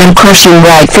 smash and crush you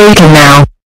right freaking now.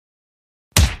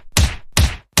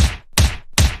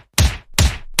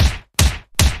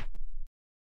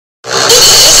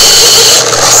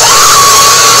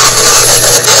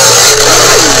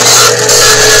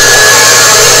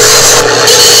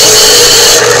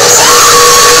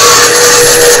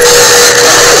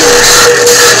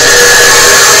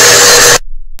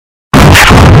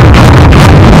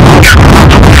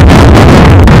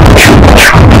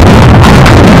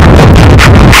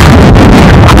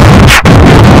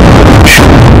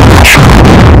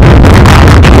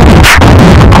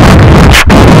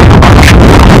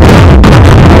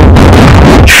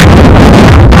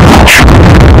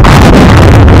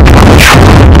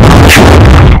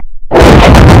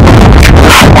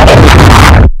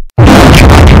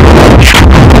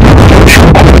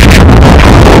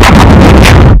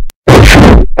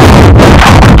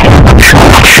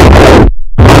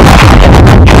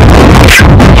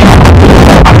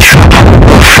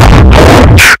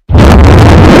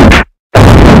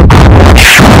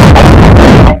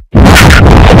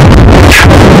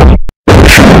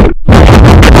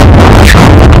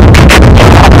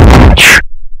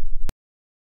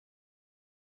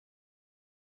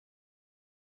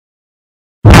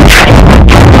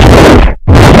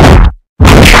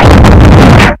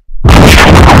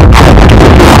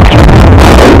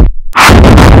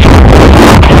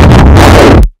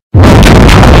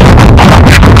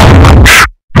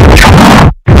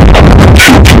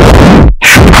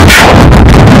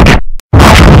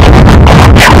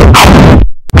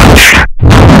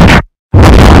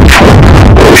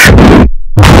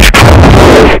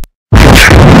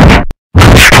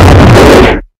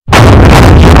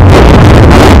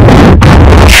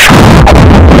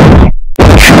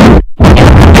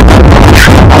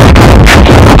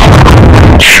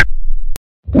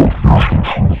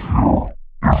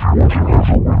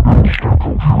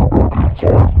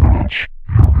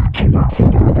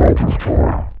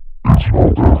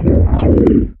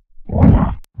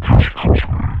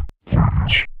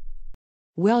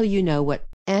 Well, you know what,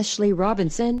 Ashley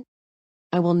Robinson?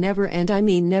 I will never, and I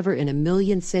mean never in a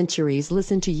million centuries,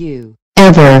 listen to you.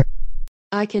 Ever.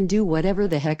 I can do whatever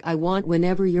the heck I want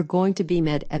whenever you're going to be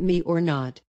mad at me or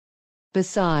not.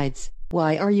 Besides,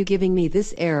 why are you giving me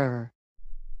this error?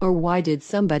 Or why did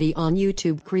somebody on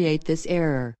YouTube create this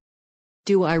error?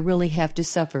 Do I really have to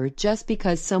suffer just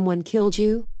because someone killed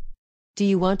you? Do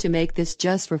you want to make this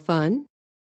just for fun?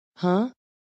 Huh?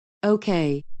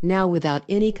 Okay, now without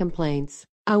any complaints,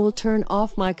 I will turn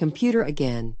off my computer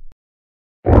again.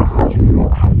 I have more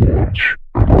to watch,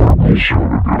 and I will show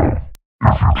it again.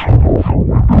 If you turn off your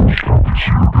Windows PC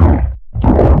again,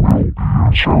 then I will be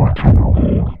in serial killer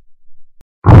mode.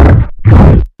 And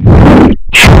you will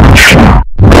seriously not.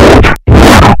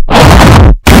 Now,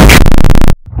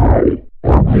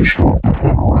 I will start the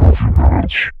timer in a few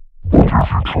minutes, but if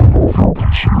you turn off your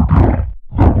PC again,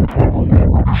 then the timer will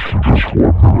reduce to just 1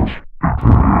 minute,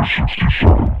 aka 60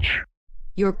 seconds.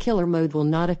 Your killer mode will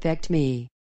not affect me.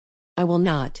 I will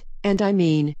not, and I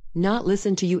mean, not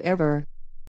listen to you ever.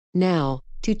 Now,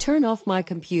 to turn off my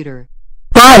computer.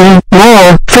 1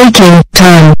 more freaking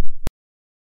time.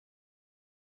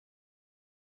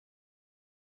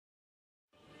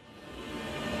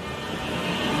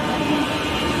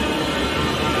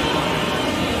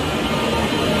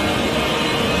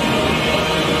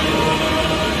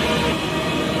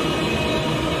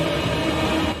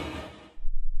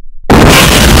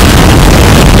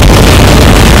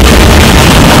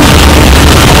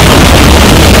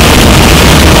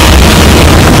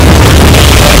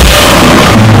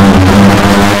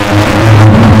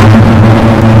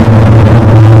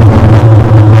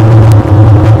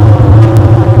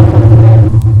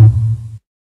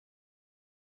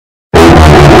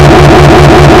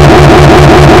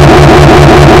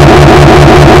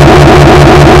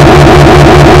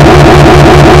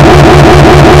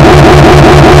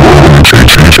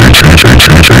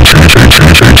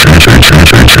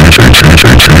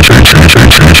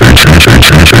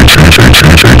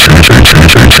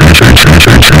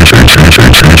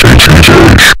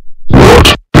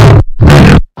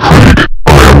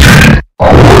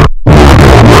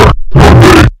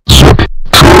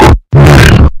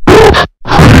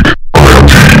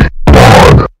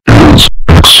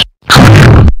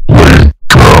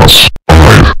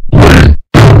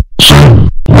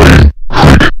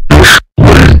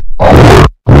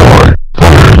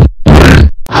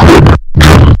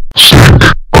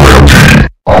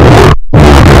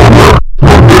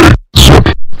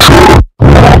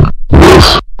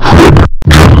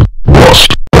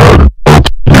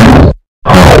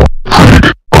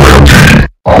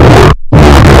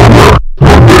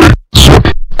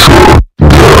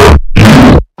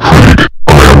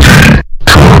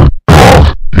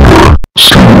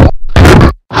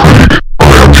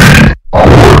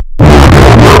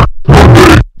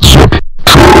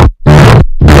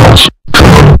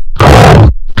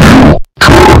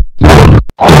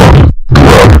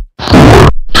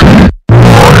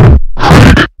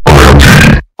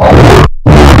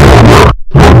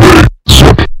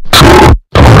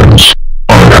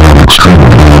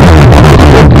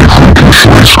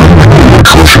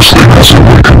 seriously,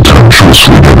 massively,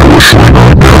 contemptuously, devilishly,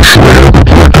 not naturally,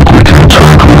 apoplectically,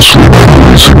 cantankerously,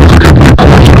 utterly, significantly,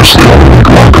 poisonously, utterly,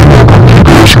 guacamole,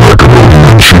 bears, macaroni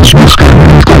and cheese, biscuit,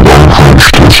 meat, the long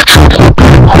French toast, chocolate,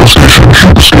 pudding, crustacean,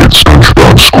 cheapskate,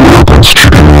 SpongeBob, SquarePants,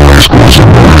 chicken, rice, balls,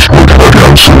 and Irish woodhead,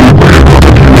 absolutely enough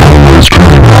of you always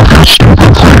turning off your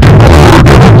stupid fleeting horror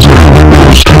demons in your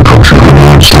Windows 10 computer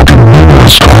non-stoping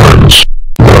numerous times.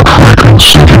 That freaking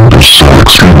setting is so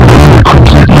extremely,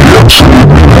 completely,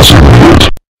 absolutely massively it.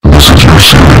 This is your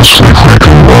seriously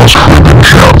freaking last freaking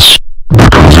chance.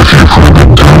 Because if you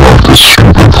freaking turn off this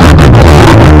stupid freaking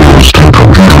horror Windows 10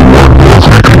 computer one more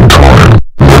freaking time,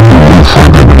 then you will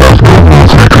freaking have no more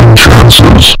freaking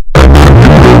chances, and then you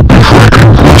will be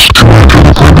freaking forced to enter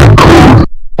the freaking code.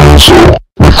 Also,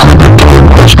 the freaking time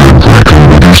has been freaking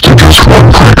reduced to just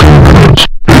 1 freaking minute,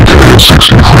 aka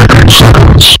 60 freaking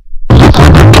seconds. The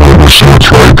freaking timer starts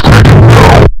right freaking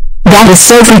now. That is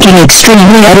so freaking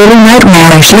extremely utterly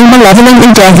nightmarishly malevolent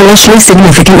and devilishly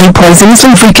significantly poisonous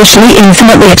and freakishly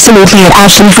infinitely absolutely at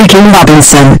Ashley freaking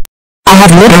Robinson. I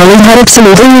have literally had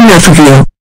absolutely enough of you.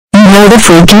 You know the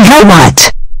freaking hell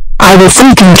what? I will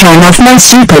freaking turn off my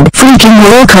stupid freaking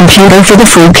little computer for the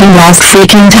freaking last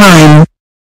freaking time.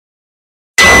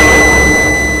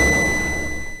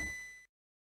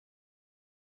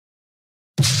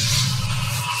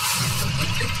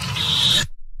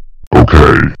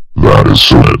 Okay, that is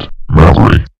so it,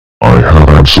 Mallory. I have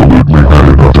absolutely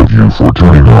had enough of you for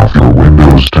turning off your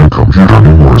Windows 10 computer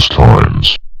numerous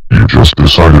times. You just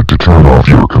decided to turn off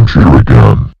your computer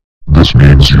again. This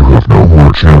means you have no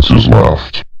more chances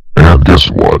left. And guess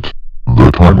what?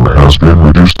 The timer has been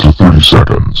reduced to 30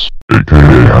 seconds,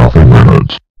 aka half a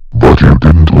minute. But you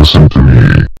didn't listen to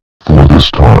me. For this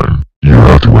time, you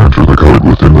have to enter the code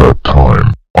within that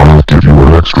time. I'll give you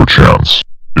an extra chance.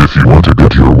 If you want to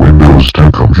get your Windows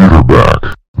 10 computer back,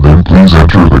 then please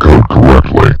enter the code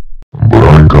correctly. But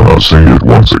I'm gonna say it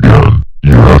once again,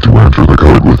 you have to enter the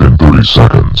code within 30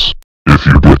 seconds. If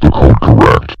you get the code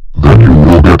correct, then you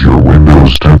will get your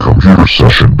Windows 10 computer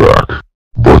session back.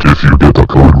 But if you get the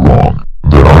code wrong,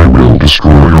 then I will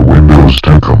destroy your Windows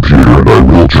 10 computer and I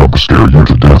will jump scare you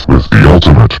to death with the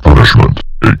ultimate punishment,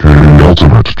 aka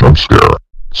ultimate jump scare.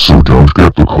 So don't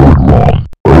get the code wrong,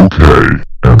 okay,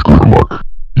 and good luck.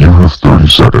 You have 30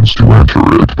 seconds to enter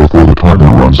it before the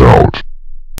timer runs out.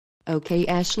 Okay,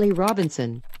 Ashley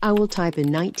Robinson, I will type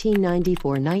in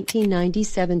 1994,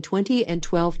 1997, 20 and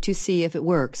 12 to see if it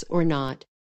works or not.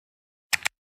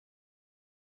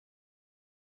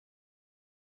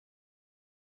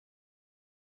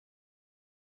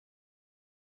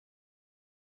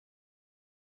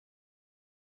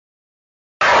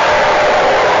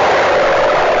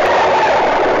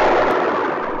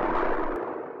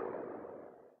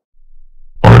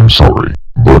 I'm sorry,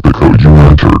 but the code you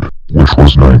entered, which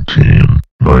was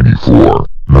 1994,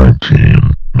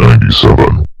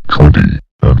 1997, 20,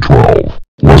 and 12,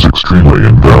 was extremely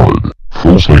invalid,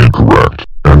 falsely incorrect,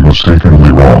 and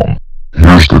mistakenly wrong.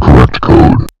 Here's the correct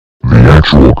code. The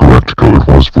actual correct code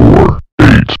was 4,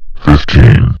 8,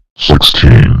 15,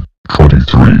 16,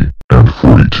 23, and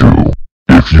 42.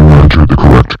 If you entered the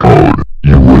correct code,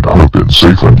 you would have been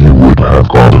safe and you would have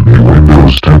gotten a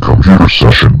Windows 10 computer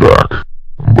session back.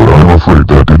 But I'm afraid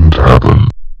that didn't happen.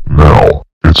 Now,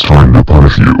 it's time to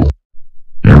punish you.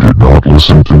 You did not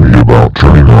listen to me about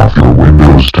turning off your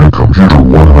Windows 10 computer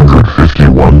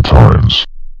 151 times.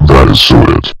 That is so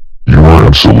it. You are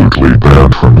absolutely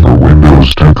banned from your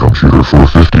Windows 10 computer for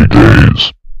 50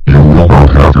 days. You will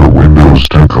not have your Windows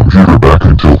 10 computer back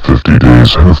until 50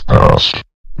 days have passed.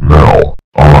 Now,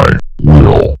 I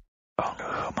will.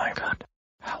 Oh my god.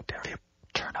 How dare you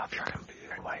turn off your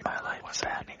computer while my life was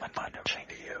standing and punishing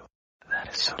you. That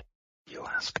is so... You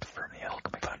asked for the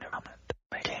ultimate punishment,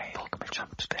 making a ultimate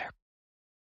jump scare.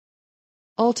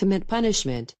 Ultimate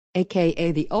punishment,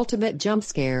 aka the ultimate jump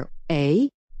scare, eh?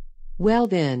 Well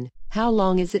then, how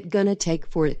long is it gonna take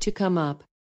for it to come up?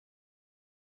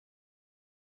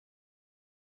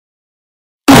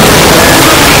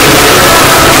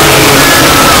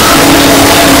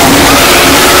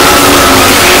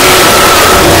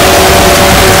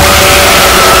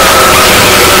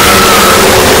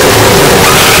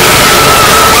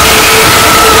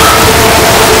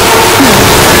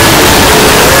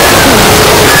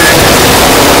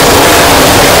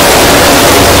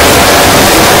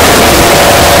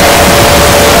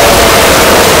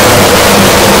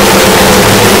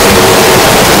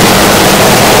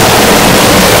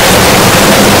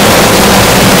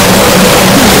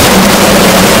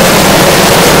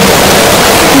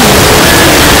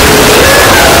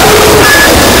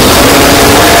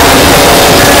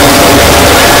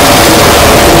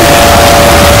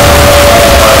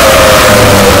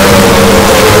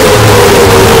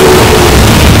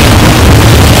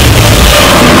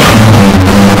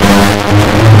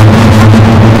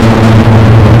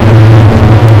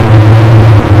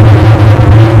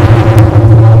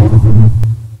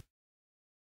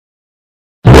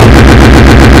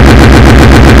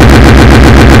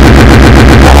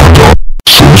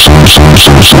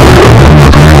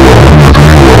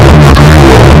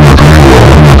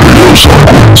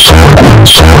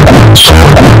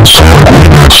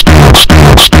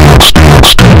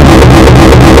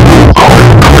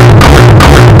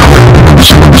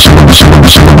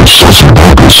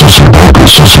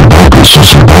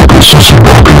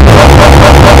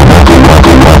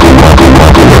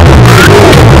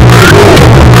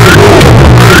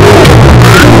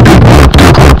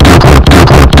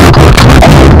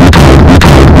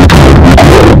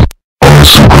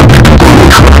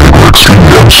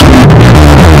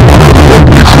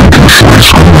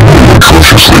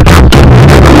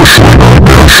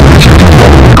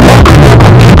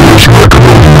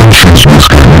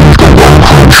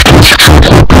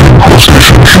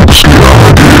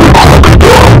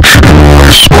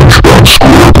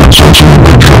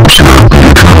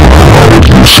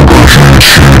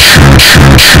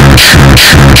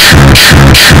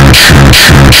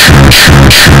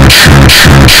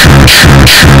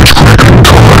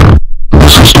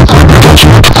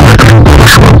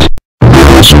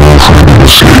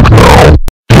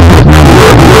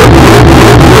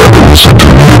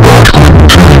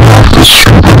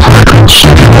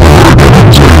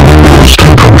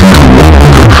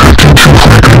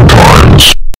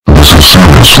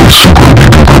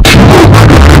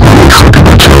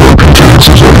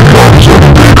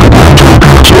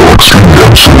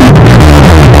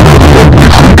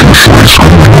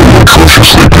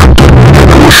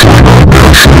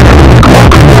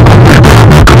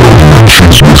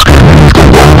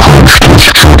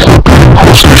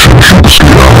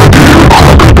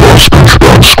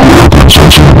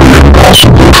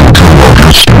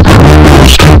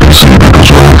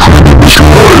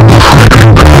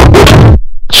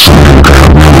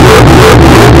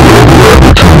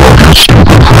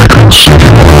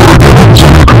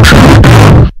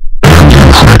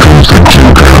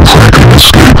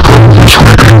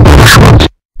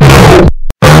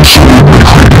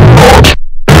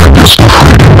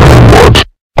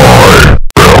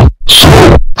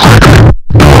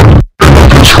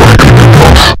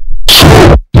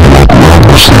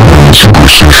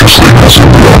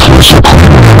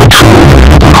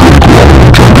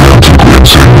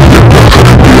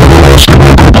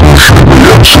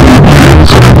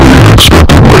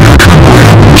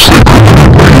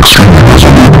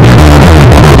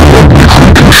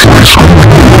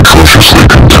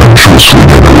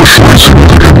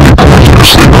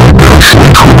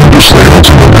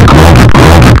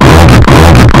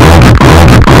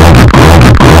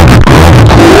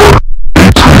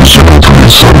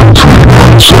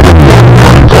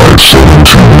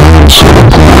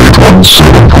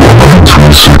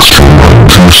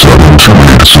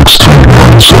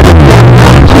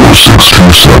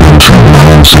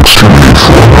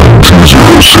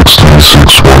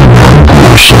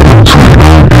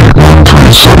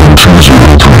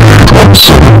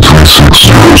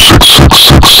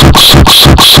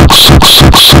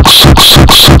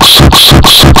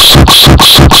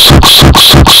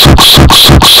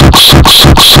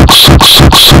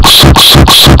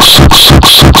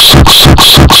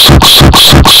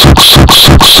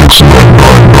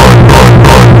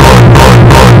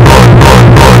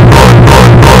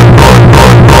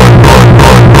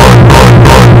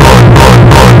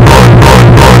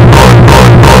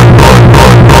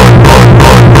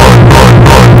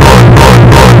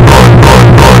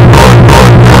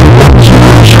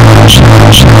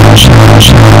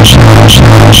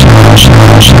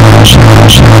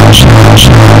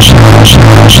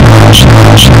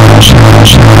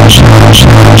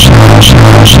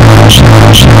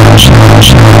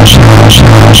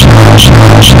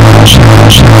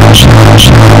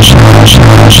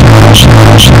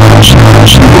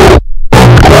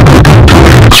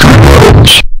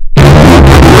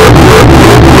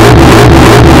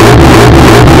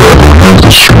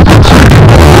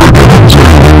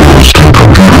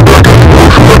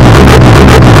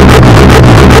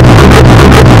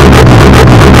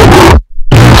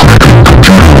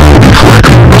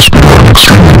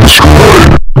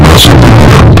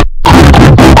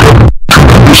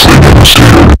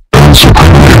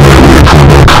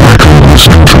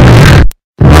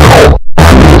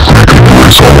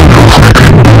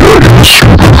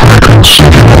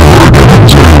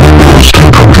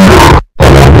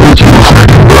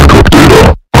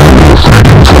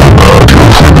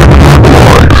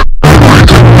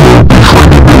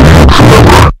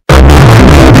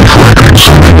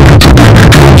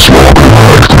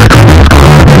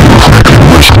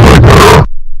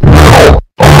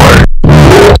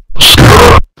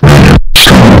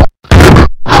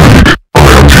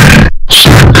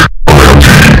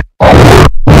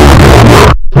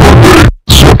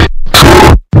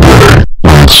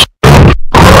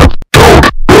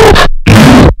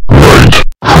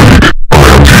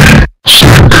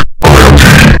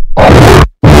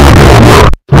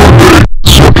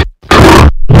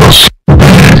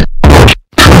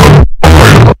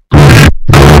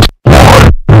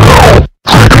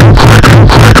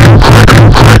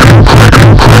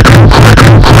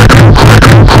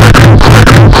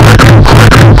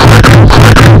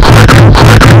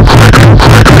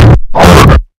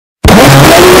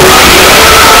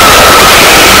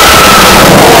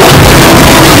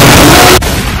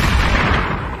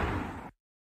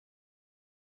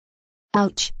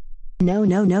 Ouch. No,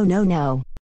 no, no, no, no.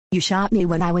 You shot me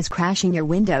when I was crashing your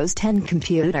Windows 10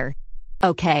 computer.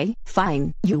 Okay,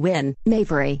 fine, you win,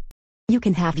 Mavery. You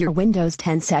can have your Windows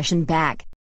 10 session back.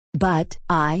 But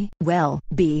I will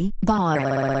be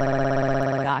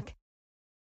back.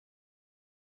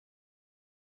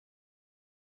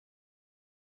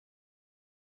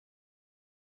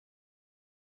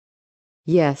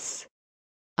 Yes.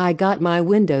 I got my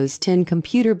Windows 10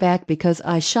 computer back because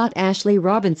I shot Ashley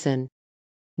Robinson.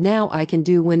 Now I can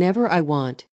do whenever I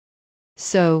want.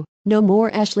 So, no more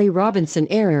Ashley Robinson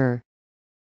error.